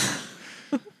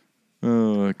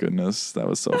 Oh goodness, that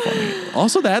was so funny.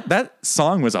 Also, that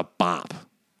song was a bop.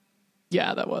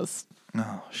 Yeah, that was.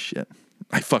 Oh shit!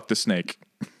 I fucked a snake.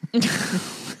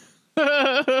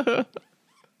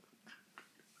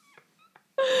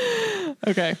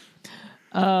 Okay.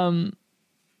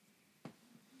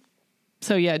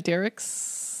 So yeah,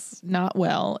 Derek's not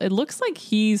well. It looks like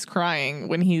he's crying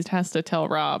when he has to tell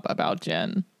Rob about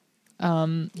Jen.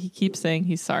 He keeps saying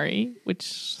he's sorry,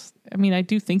 which I mean, I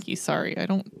do think he's sorry.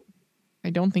 I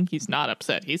don't think he's not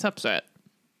upset. He's upset.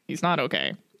 He's not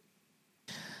okay.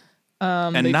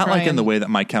 And not like in the way that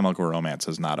My Chemical Romance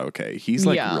is not okay. He's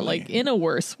like really like in a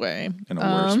worse way. In a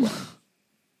worse way.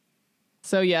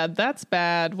 So yeah, that's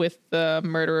bad with the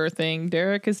murderer thing.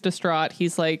 Derek is distraught.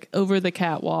 He's like over the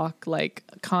catwalk, like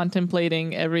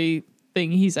contemplating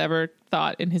everything he's ever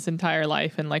thought in his entire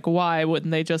life. And like, why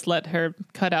wouldn't they just let her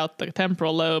cut out the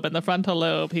temporal lobe and the frontal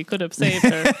lobe? He could have saved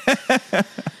her.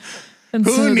 And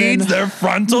who needs their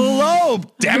frontal lobe?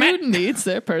 Damn it! Who needs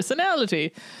their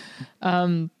personality?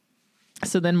 So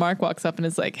then Mark walks up and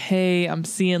is like, hey, I'm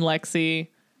seeing Lexi.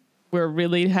 We're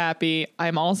really happy.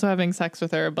 I'm also having sex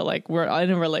with her, but like we're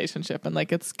in a relationship and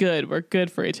like it's good. We're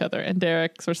good for each other. And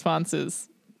Derek's response is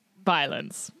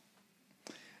violence.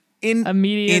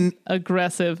 Immediate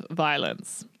aggressive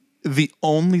violence. The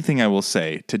only thing I will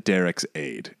say to Derek's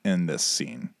aid in this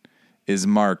scene is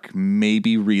Mark,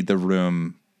 maybe read the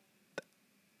room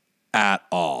at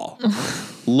all.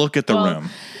 Look at the room.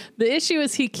 The issue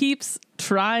is he keeps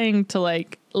trying to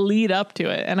like lead up to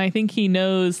it. And I think he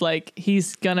knows like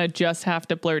he's gonna just have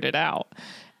to blurt it out.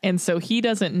 And so he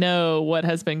doesn't know what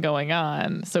has been going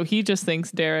on. So he just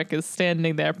thinks Derek is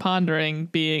standing there pondering,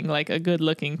 being like a good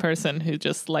looking person who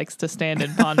just likes to stand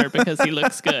and ponder because he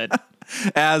looks good.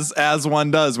 As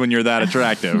one does when you're that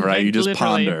attractive, right? Like, you just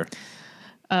literally.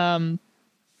 ponder.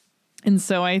 And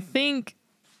so I think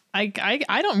I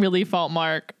don't really fault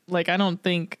Mark. Like, I don't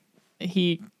think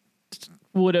he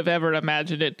would have ever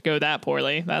imagined it to go that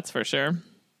poorly. That's for sure.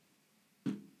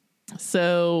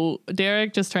 So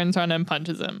Derek just turns around and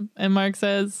punches him. And Mark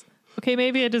says, okay,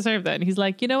 maybe I deserve that. And he's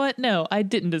like, you know what? No, I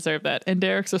didn't deserve that. And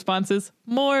Derek's response is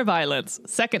more violence.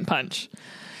 Second punch.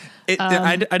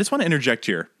 I just want to interject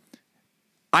here.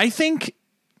 I think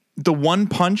the one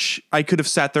punch I could have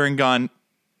sat there and gone,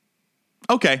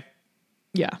 okay.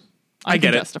 Yeah. I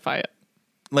get it. Justify it.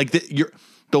 Like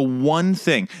the one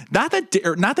thing, not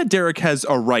that Derek has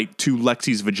a right to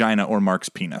Lexi's vagina or Mark's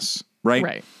penis, right?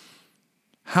 Right.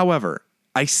 However,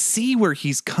 I see where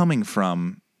he's coming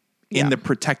from in the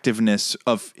protectiveness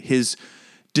of his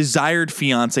desired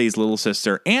fiance's little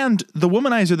sister and the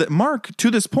womanizer that Mark, to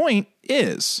this point,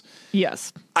 is.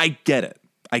 Yes. I get it.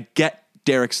 I get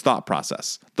Derek's thought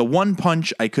process. The one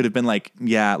punch, I could have been like,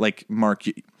 yeah, like, Mark,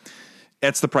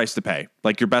 It's the price to pay.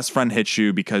 Like, your best friend hits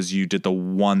you because you did the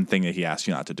one thing that he asked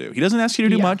you not to do. He doesn't ask you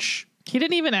to do much. He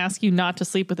didn't even ask you not to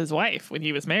sleep with his wife when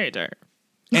he was married to her.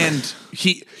 And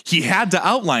he had to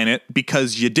outline it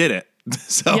because you did it.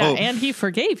 So yeah, and he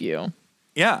forgave you.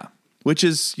 Yeah, which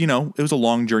is, it was a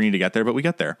long journey to get there, but we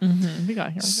got there. Mm-hmm. We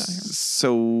got here.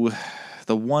 So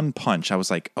the one punch, I was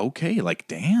like, okay, like,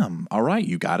 damn. All right,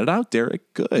 you got it out,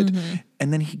 Derek. Good. Mm-hmm.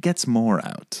 And then he gets more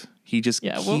out. He just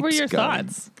keeps what were your going.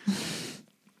 Thoughts?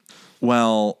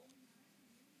 Well,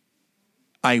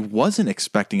 I wasn't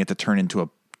expecting it to turn into a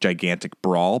gigantic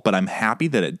brawl, but I'm happy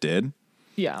that it did.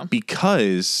 Yeah.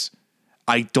 Because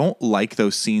I don't like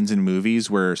those scenes in movies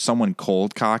where someone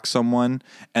cold cocks someone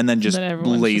and then just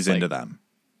lays into them.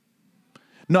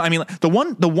 No, I mean, the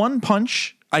one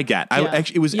punch I get.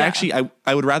 Yeah.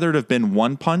 I would rather it have been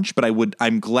one punch, but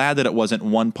I'm glad that it wasn't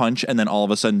one punch and then all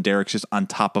of a sudden Derek's just on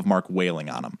top of Mark wailing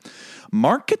on him.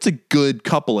 Mark gets a good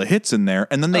couple of hits in there,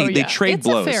 and then they trade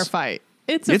blows. It's a fair fight.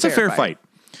 It's a fair fight.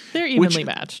 They're evenly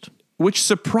matched. Which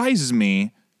surprises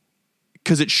me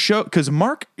because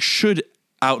Mark should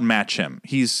outmatch him.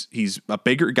 He's a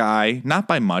bigger guy, not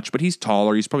by much, but he's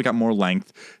taller. He's probably got more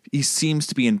length. He seems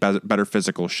to be in better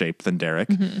physical shape than Derek.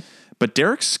 Mm-hmm. But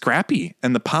Derek's scrappy,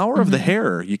 and the power of the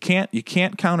hair, you can't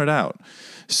count it out.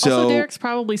 So also, Derek's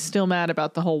probably still mad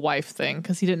about the whole wife thing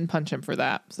because he didn't punch him for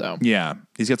that. So yeah,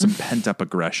 he's got some pent up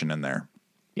aggression in there.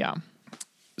 Yeah.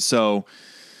 So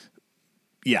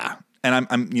yeah, and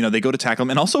I'm they go to tackle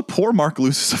him, and also poor Mark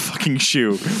loses a fucking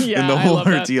shoe in the whole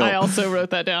ordeal. I also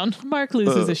wrote that down. Mark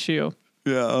loses a shoe.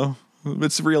 Yeah.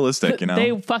 It's realistic,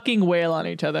 They fucking wail on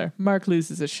each other. Mark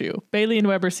loses a shoe. Bailey and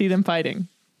Weber see them fighting.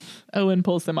 Owen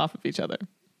pulls them off of each other.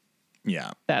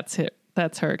 Yeah. That's it.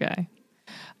 That's her guy.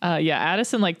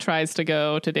 Addison tries to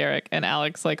go to Derek, and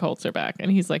Alex holds her back,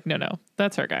 and he's like, no,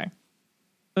 that's her guy.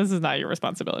 This is not your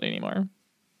responsibility anymore.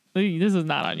 This is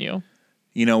not on you.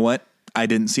 You know what? I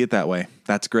didn't see it that way.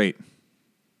 That's great.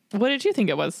 What did you think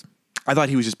it was? I thought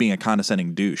he was just being a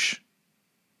condescending douche.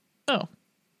 Oh,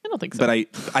 I don't think so. But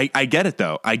I get it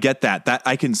though. I get that. That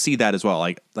I can see that as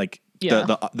well.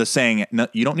 The saying, no,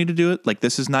 you don't need to do it. Like,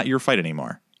 this is not your fight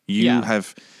anymore.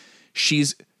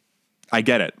 I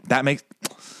get it. That makes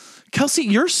Kelsey,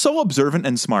 you're so observant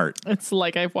and smart. It's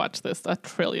like I've watched this 1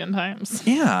 trillion times.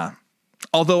 Yeah.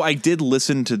 Although I did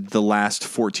listen to the last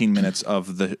 14 minutes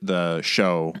of the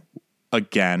show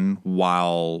again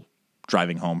while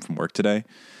driving home from work today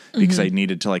because I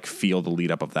needed to feel the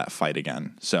lead up of that fight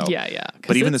again. So yeah.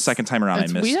 But even the second time around, I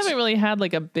missed. We haven't really had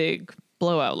a big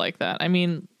blowout like that. I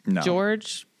mean, no.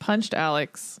 George punched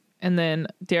Alex, and then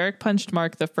Derek punched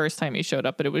Mark the first time he showed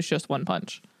up, but it was just one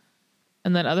punch.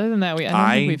 And then other than that, I don't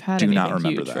think we've had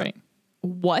anything huge, that. Right?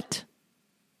 What?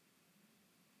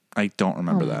 I don't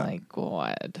remember that. Oh my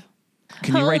God.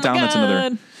 Can you write down that's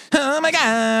another? Oh my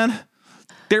God.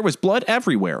 There was blood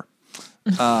everywhere.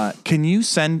 Can you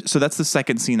send? So that's the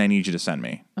second scene I need you to send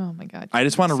me. Oh my God. I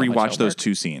just want to rewatch those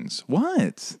two scenes.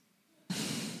 What?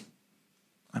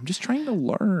 I'm just trying to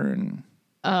learn.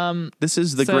 This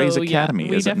is the Grey's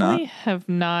Academy, is it not? We definitely have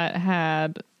not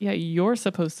had. Yeah, you're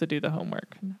supposed to do the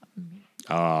homework.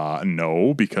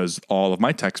 No, because all of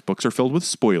my textbooks are filled with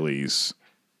spoilies.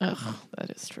 Ugh, that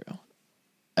is true.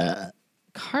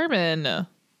 Carmen.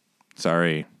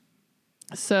 Sorry.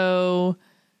 So,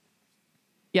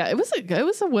 yeah, it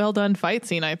was a well done fight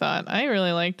scene. I thought I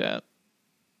really liked it.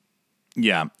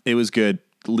 Yeah, it was good.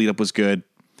 The lead up was good.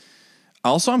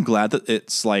 Also, I'm glad that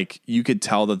it's you could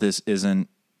tell that this isn't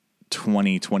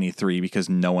 2023 because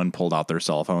no one pulled out their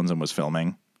cell phones and was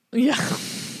filming. Yeah.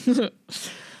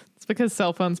 It's because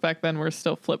cell phones back then were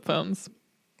still flip phones.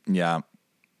 Yeah.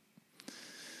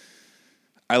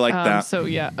 I like that. So,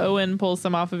 yeah, Owen pulls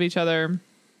them off of each other.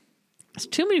 There's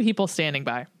too many people standing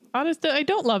by. Honestly, I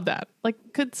don't love that.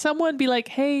 Could someone be like,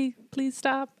 hey, please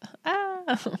stop?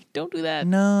 Don't do that.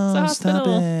 No, stop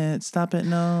it. Stop it.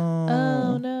 No.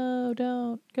 Oh, no,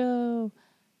 don't go.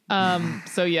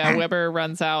 So, yeah, Weber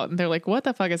runs out, and they're like, what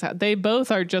the fuck is that? They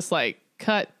both are just,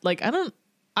 cut.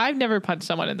 I've never punched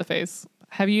someone in the face.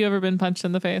 Have you ever been punched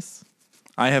in the face?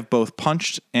 I have both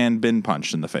punched and been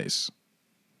punched in the face.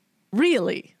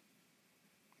 Really?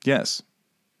 Yes.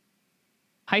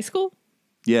 High school?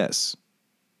 Yes.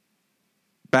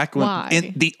 Back when Why?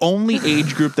 In the only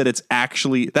age group that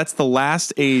that's the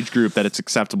last age group that it's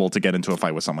acceptable to get into a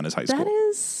fight with someone is high school. That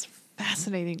is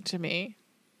fascinating to me.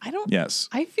 Yes.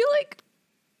 I feel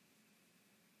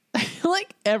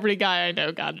like every guy I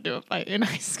know got into a fight in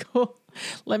high school.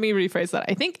 Let me rephrase that.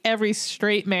 I think every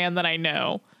straight man that I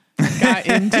know got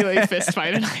into a fist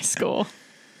fight in high school.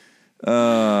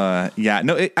 Yeah.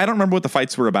 No, I don't remember what the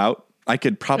fights were about. I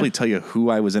could probably tell you who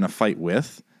I was in a fight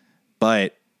with,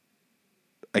 But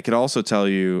I could also tell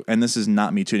you, and this is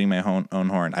not me tooting my own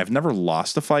horn, I've never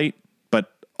lost a fight,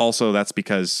 but also that's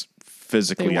because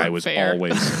physically I was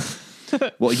always...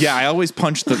 Well, yeah, I always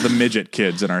punched the midget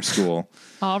kids in our school.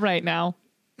 All right now.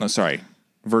 Oh, sorry.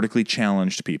 Vertically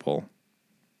challenged people.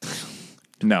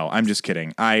 No, I'm just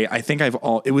kidding. I think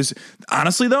it was,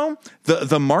 honestly though,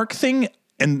 the Mark thing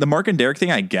and the Mark and Derek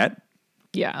thing I get.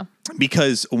 Yeah.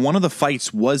 Because one of the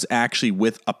fights was actually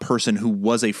with a person who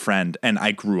was a friend and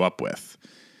I grew up with.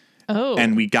 Oh.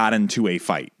 And we got into a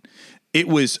fight. It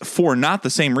was for not the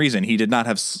same reason. He did not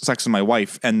have sex with my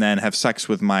wife and then have sex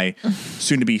with my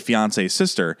soon-to-be fiance's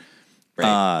sister.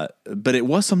 Right. But it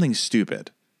was something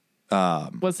stupid.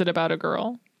 Was it about a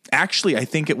girl? Actually, I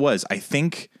think it was. You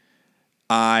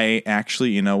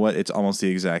know what? It's almost the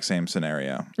exact same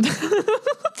scenario.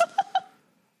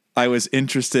 I was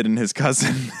interested in his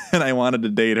cousin and I wanted to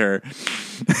date her.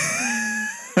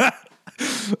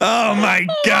 Oh my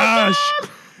gosh.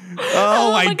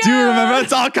 I do remember.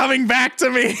 It's all coming back to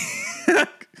me.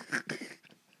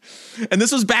 And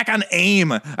this was back on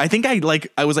AIM. I think I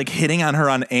was hitting on her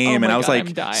on AIM, and I was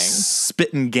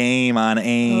spitting game on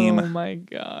AIM. Oh my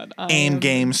God. AIM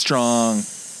game strong.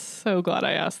 So glad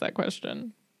I asked that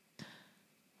question.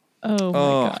 Oh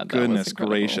my God. Goodness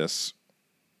gracious.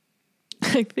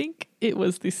 I think it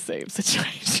was the same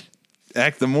situation.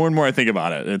 The more and more I think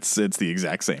about it, it's the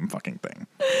exact same fucking thing.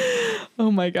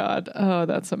 Oh my God. Oh,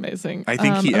 that's amazing. I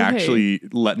think he actually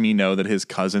let me know that his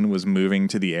cousin was moving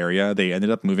to the area. They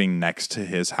ended up moving next to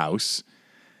his house.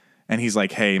 And he's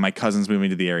like, hey, my cousin's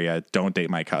moving to the area. Don't date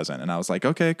my cousin. And I was like,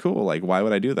 okay, cool. Like, why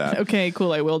would I do that? Okay,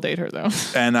 cool. I will date her though.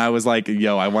 And I was like,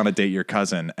 yo, I want to date your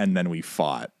cousin. And then we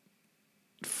fought.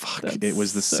 Fuck, it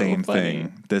was the same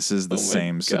thing. This is the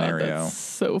same scenario. That's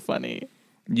so funny.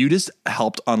 You just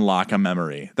helped unlock a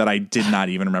memory that I did not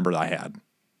even remember that I had.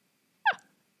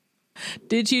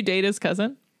 Did you date his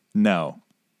cousin? No.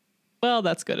 Well,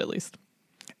 that's good at least.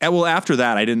 And well, after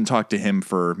that, I didn't talk to him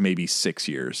for maybe 6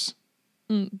 years.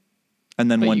 And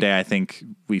then one day, I think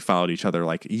we followed each other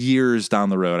like years down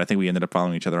the road. I think we ended up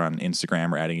following each other on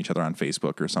Instagram or adding each other on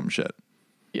Facebook or some shit.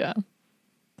 Yeah.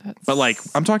 But like,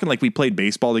 I'm talking like we played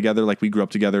baseball together. Like we grew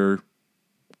up together,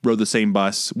 rode the same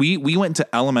bus. We went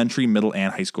to elementary, middle,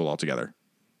 and high school all together.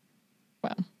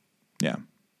 Wow. Yeah.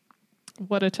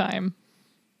 What a time.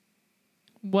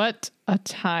 What a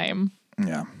time.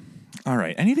 Yeah. All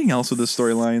right. Anything else with this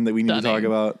storyline that we need to talk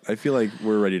about? I feel like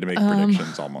we're ready to make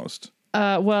predictions almost.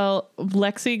 Well,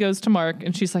 Lexi goes to Mark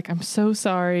and she's like, I'm so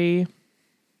sorry.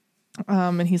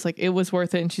 And he's like, it was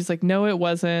worth it. And she's like, no, it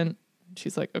wasn't.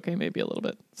 She's like, okay, maybe a little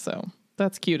bit. So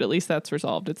that's cute. At least that's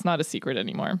resolved. It's not a secret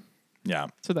anymore. Yeah.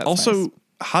 So that's also, nice.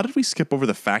 How did we skip over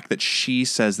the fact that she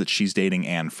says that she's dating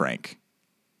Anne Frank?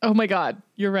 Oh my God.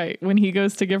 You're right. When he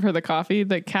goes to give her the coffee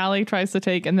that Callie tries to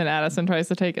take and then Addison tries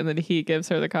to take and then he gives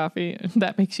her the coffee.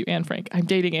 That makes you Anne Frank. I'm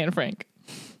dating Anne Frank.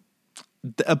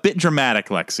 A bit dramatic,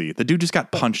 Lexi. The dude just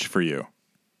got punched for you.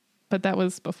 But that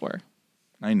was before.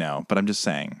 I know, but I'm just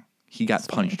saying. He got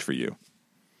punched for you.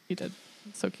 He did.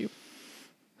 So cute.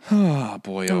 Oh,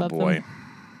 boy. Oh, boy. Them.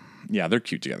 Yeah, they're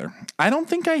cute together. I don't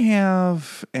think I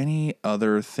have any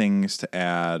other things to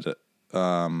add.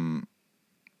 The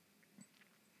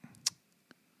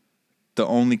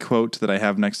only quote that I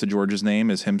have next to George's name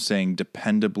is him saying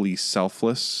dependably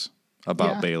selfless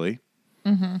about Bailey.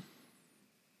 Mm-hmm.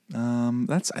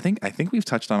 I think we've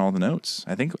touched on all the notes.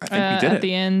 I think we did it.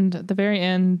 At the very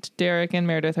end, Derek and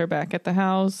Meredith are back at the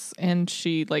house and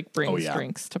she brings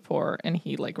drinks to pour and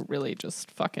he really just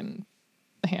fucking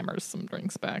hammers some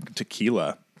drinks back.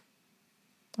 Tequila.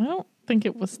 I don't think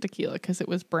it was tequila because it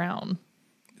was brown.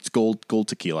 It's gold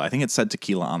tequila. I think it said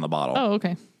tequila on the bottle. Oh,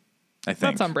 okay. I think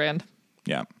that's on brand.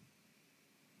 Yeah.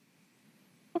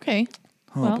 Okay.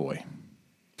 Boy.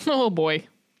 Oh boy.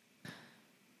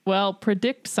 Well,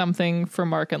 predict something for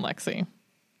Mark and Lexi.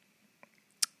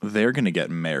 They're going to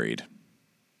get married.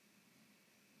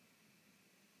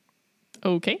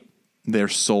 Okay. They're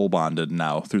soul bonded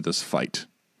now through this fight.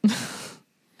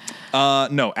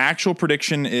 No, actual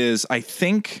prediction is I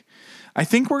think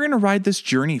we're going to ride this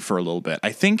journey for a little bit.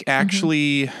 I think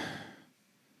actually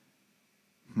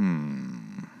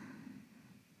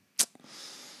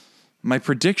my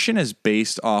prediction is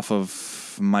based off of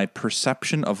my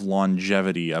perception of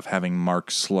longevity of having Mark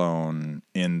Sloan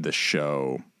in the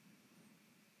show.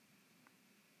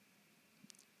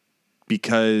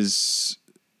 Because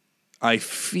I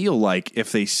feel like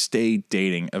if they stay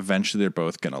dating, eventually they're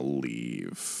both going to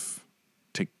leave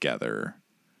together.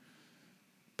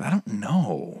 But I don't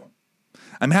know.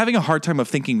 I'm having a hard time of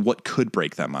thinking what could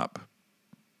break them up.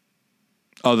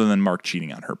 Other than Mark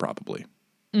cheating on her, probably.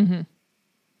 Mm-hmm.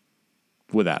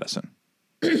 with Addison.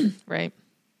 Right.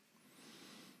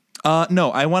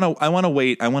 No, I want to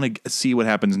wait. I want to see what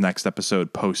happens next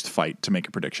episode post fight to make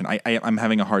a prediction. I'm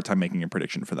having a hard time making a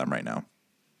prediction for them right now.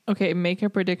 Okay, make a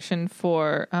prediction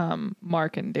for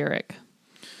Mark and Derek.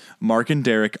 Mark and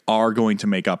Derek are going to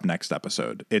make up next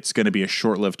episode. It's going to be a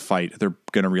short-lived fight. They're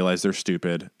going to realize they're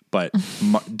stupid, but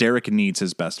Derek needs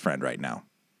his best friend right now.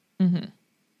 Mm-hmm.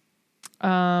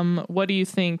 What do you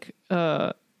think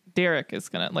Derek is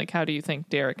going to, like, how do you think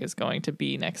Derek is going to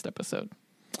be next episode?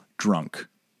 Drunk.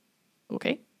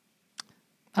 Okay.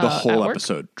 The whole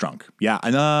episode, drunk. Yeah,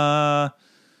 and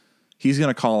he's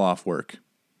going to call off work.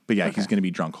 But yeah, he's going to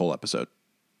be drunk whole episode.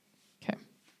 Okay.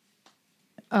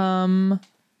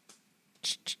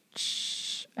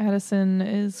 Addison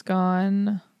is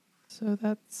gone, so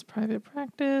that's private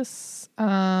practice.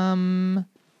 Anything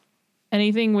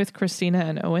with Christina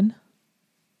and Owen?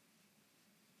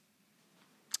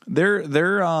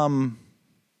 They're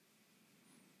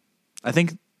I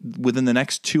think within the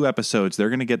next 2 episodes, they're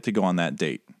going to get to go on that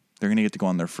date. They're going to get to go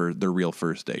on their real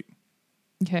first date.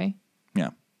 Okay.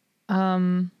 Yeah.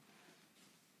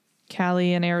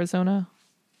 Callie in Arizona.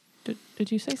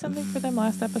 Did you say something for them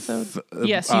last episode?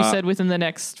 Yes, you said within the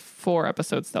next 4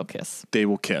 episodes they'll kiss. They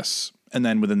will kiss. And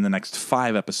then within the next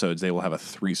 5 episodes, they will have a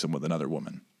threesome with another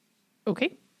woman. Okay.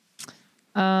 Is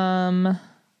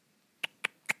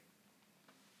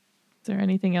there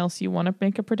anything else you want to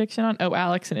make a prediction on? Oh,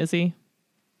 Alex and Izzy.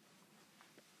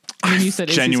 I mean, you said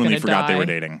genuinely forgot they were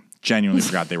dating. Genuinely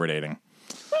forgot they were dating.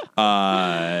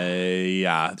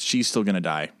 Yeah, she's still gonna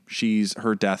die.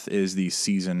 Her death is the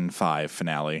season 5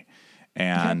 finale,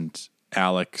 and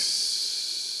Alex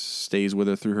stays with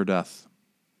her through her death.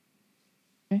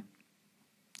 Okay.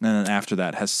 And then after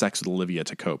that, has sex with Olivia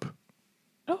to cope.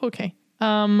 Oh, okay.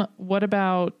 What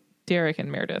about Derek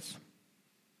and Meredith?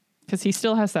 Because he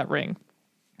still has that ring.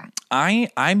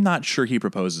 I'm not sure he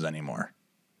proposes anymore.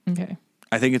 Okay.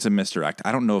 I think it's a misdirect.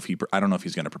 I don't know if he's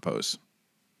going to propose.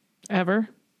 Ever?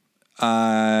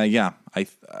 Yeah.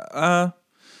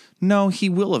 No, he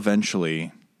will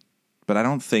eventually, but I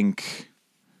don't think.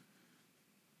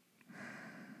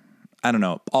 I don't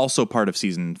know. Also part of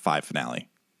season 5 finale.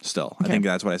 Still, okay. I think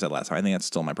that's what I said last time. I think that's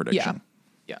still my prediction.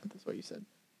 Yeah, that's what you said.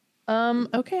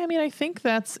 Okay. I mean, I think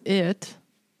that's it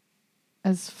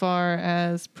as far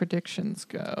as predictions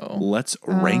go. Let's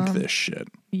rank this shit.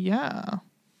 Yeah.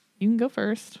 You can go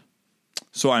first.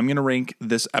 So I'm going to rank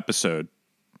this episode,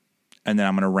 and then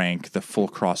I'm going to rank the full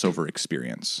crossover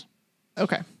experience.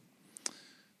 Okay.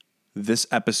 This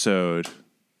episode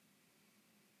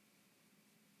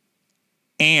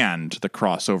and the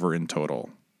crossover in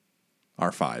total are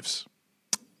 5s.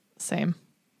 Same.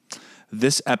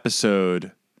 This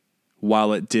episode,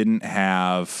 while it didn't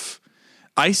have...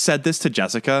 I said this to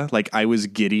Jessica, like I was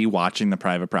giddy watching the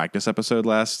private practice episode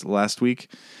last week.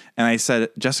 And I said,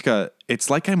 Jessica, it's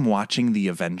like I'm watching the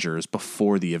Avengers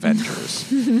before the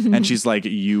Avengers. And she's like,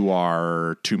 you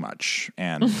are too much,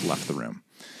 and left the room.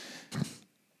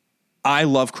 I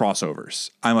love crossovers.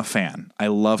 I'm a fan. I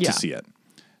love to see it.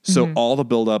 So all the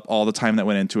buildup, all the time that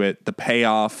went into it, the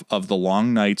payoff of the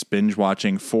long nights binge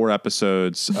watching 4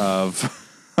 episodes of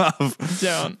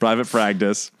private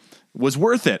practice was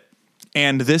worth it.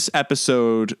 And this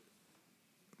episode,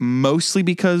 mostly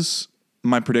because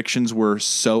my predictions were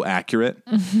so accurate,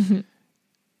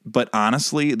 but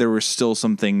honestly, there were still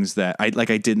some things that I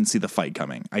didn't see the fight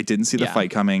coming. I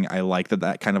I like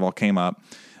that kind of all came up.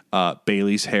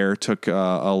 Bailey's hair took a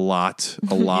lot. You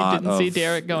didn't see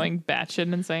Derek going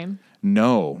batshit insane?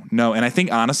 No. And I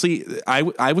think honestly,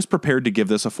 I was prepared to give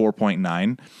this a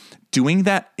 4.9. Doing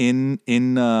that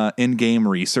in-game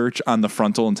research on the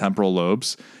frontal and temporal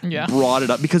lobes brought it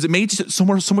up because it made it so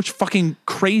much fucking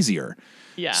crazier.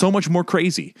 Yeah. So much more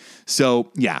crazy.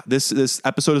 So yeah, this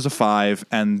episode is a 5,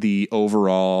 and the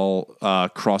overall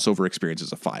crossover experience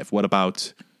is a 5. What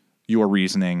about your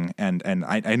reasoning? And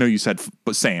I know you said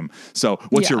same. So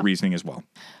what's your reasoning as well?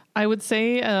 I would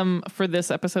say for this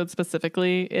episode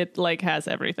specifically, it like has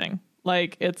everything.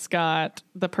 Like, it's got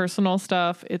the personal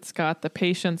stuff, it's got the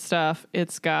patient stuff,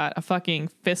 it's got a fucking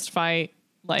fist fight.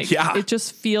 Like, it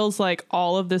just feels like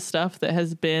all of this stuff that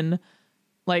has been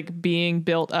like being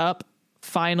built up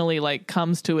finally like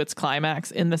comes to its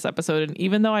climax in this episode. And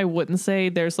even though I wouldn't say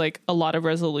there's like a lot of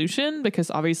resolution,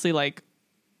 because obviously like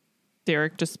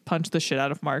Derek just punched the shit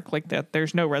out of Mark, like that,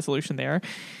 there's no resolution there.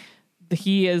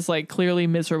 He is like clearly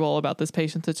miserable about this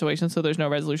patient situation, so there's no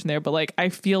resolution there. But like, I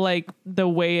feel like the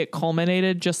way it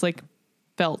culminated just like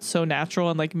felt so natural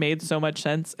and like made so much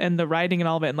sense, and the writing and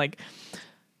all of it, and like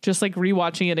just like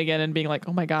rewatching it again and being like,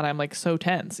 oh my God, I'm like so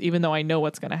tense, even though I know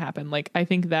what's going to happen. Like, I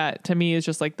think that to me is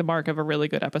just like the mark of a really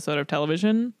good episode of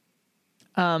television.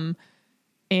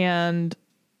 And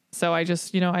so I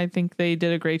just, I think they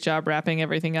did a great job wrapping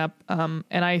everything up. And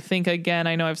I think, again,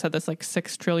 I know I've said this like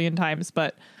 6 trillion times,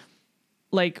 but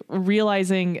like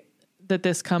realizing that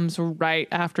this comes right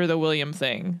after the William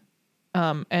thing,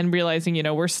 and realizing,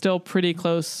 we're still pretty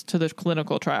close to the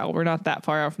clinical trial. We're not that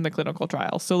far out from the clinical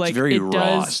trial. So like, it's very it raw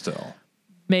does still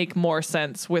make more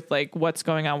sense with like what's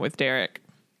going on with Derek.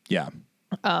 Yeah.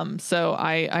 So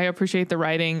I appreciate the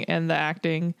writing and the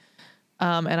acting.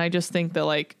 And I just think that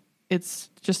like, it's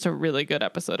just a really good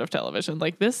episode of television.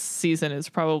 Like this season is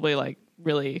probably like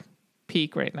really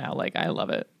peak right now. Like I love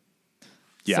it.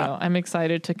 Yeah. So I'm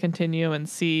excited to continue and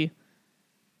see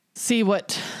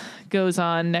what goes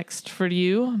on next for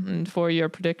you and for your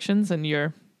predictions and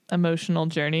your emotional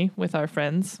journey with our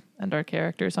friends and our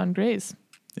characters on Grey's.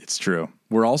 It's true.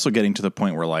 We're also getting to the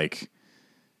point where like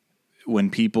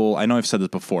when people, I know I've said this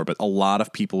before, but a lot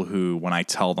of people who, when I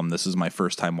tell them this is my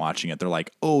first time watching it, they're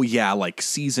like, oh yeah, like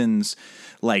seasons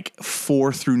like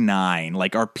 4 through 9,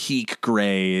 like our peak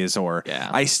Greys, or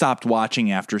I stopped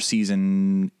watching after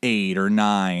season 8 or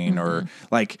 9, or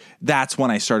like that's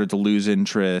when I started to lose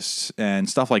interest and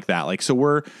stuff like that. Like, so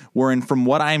we're in, from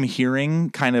what I'm hearing,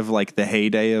 kind of like the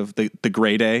heyday of the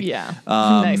Grey day. Yeah.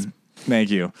 Nice. Thank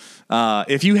you.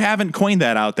 If you haven't coined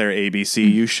that out there,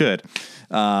 ABC, you should.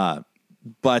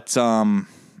 But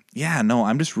yeah, no,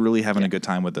 I'm just really having a good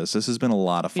time with this. This has been a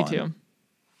lot of fun.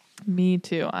 Me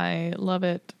too. I love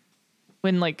it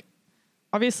when like,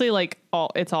 obviously like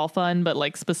it's all fun, but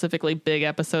like specifically big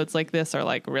episodes like this are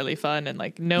like really fun, and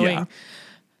like knowing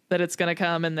that it's going to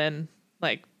come and then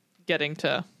like getting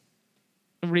to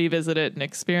revisit it and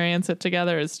experience it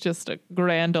together is just a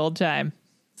grand old time.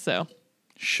 So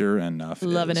sure enough.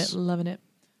 Loving it.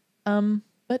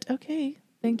 But okay.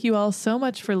 Thank you all so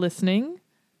much for listening.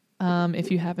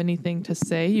 If you have anything to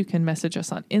say, you can message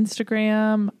us on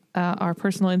Instagram, our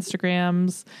personal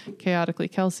Instagrams, Chaotically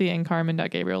Kelsey and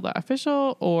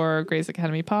Carmen.Gabriel.official, or Grey's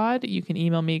Academy Pod. You can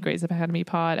email me,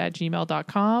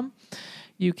 graysacademypod@gmail.com.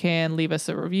 You can leave us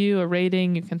a review, a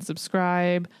rating. You can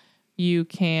subscribe. You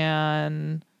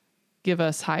can give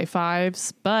us high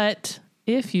fives. But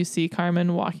if you see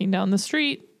Carmen walking down the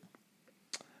street,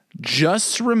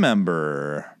 just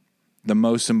remember the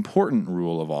most important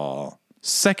rule of all,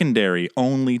 secondary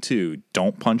only to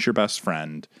don't punch your best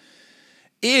friend,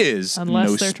 is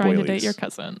unless they're trying to date your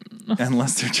cousin.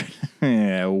 Unless they're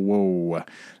yeah, whoa.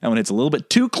 That one hits a little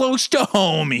bit too close to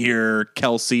home here,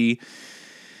 Kelsey.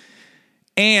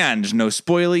 And no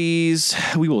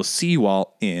spoilies. We will see you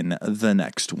all in the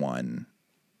next one.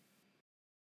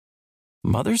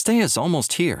 Mother's Day is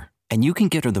almost here, and you can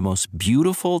get her the most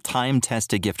beautiful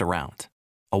time-tested gift around.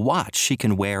 A watch she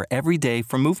can wear every day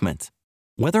from Movement.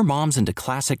 Whether mom's into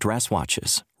classic dress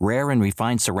watches, rare and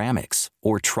refined ceramics,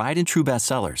 or tried and true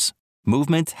bestsellers,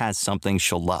 Movement has something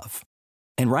she'll love.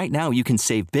 And right now you can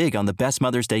save big on the best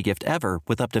Mother's Day gift ever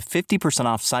with up to 50%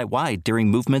 off site-wide during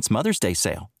Movement's Mother's Day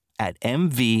sale at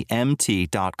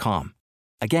MVMT.com.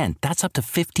 Again, that's up to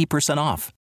 50%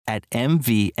 off at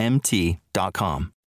MVMT.com.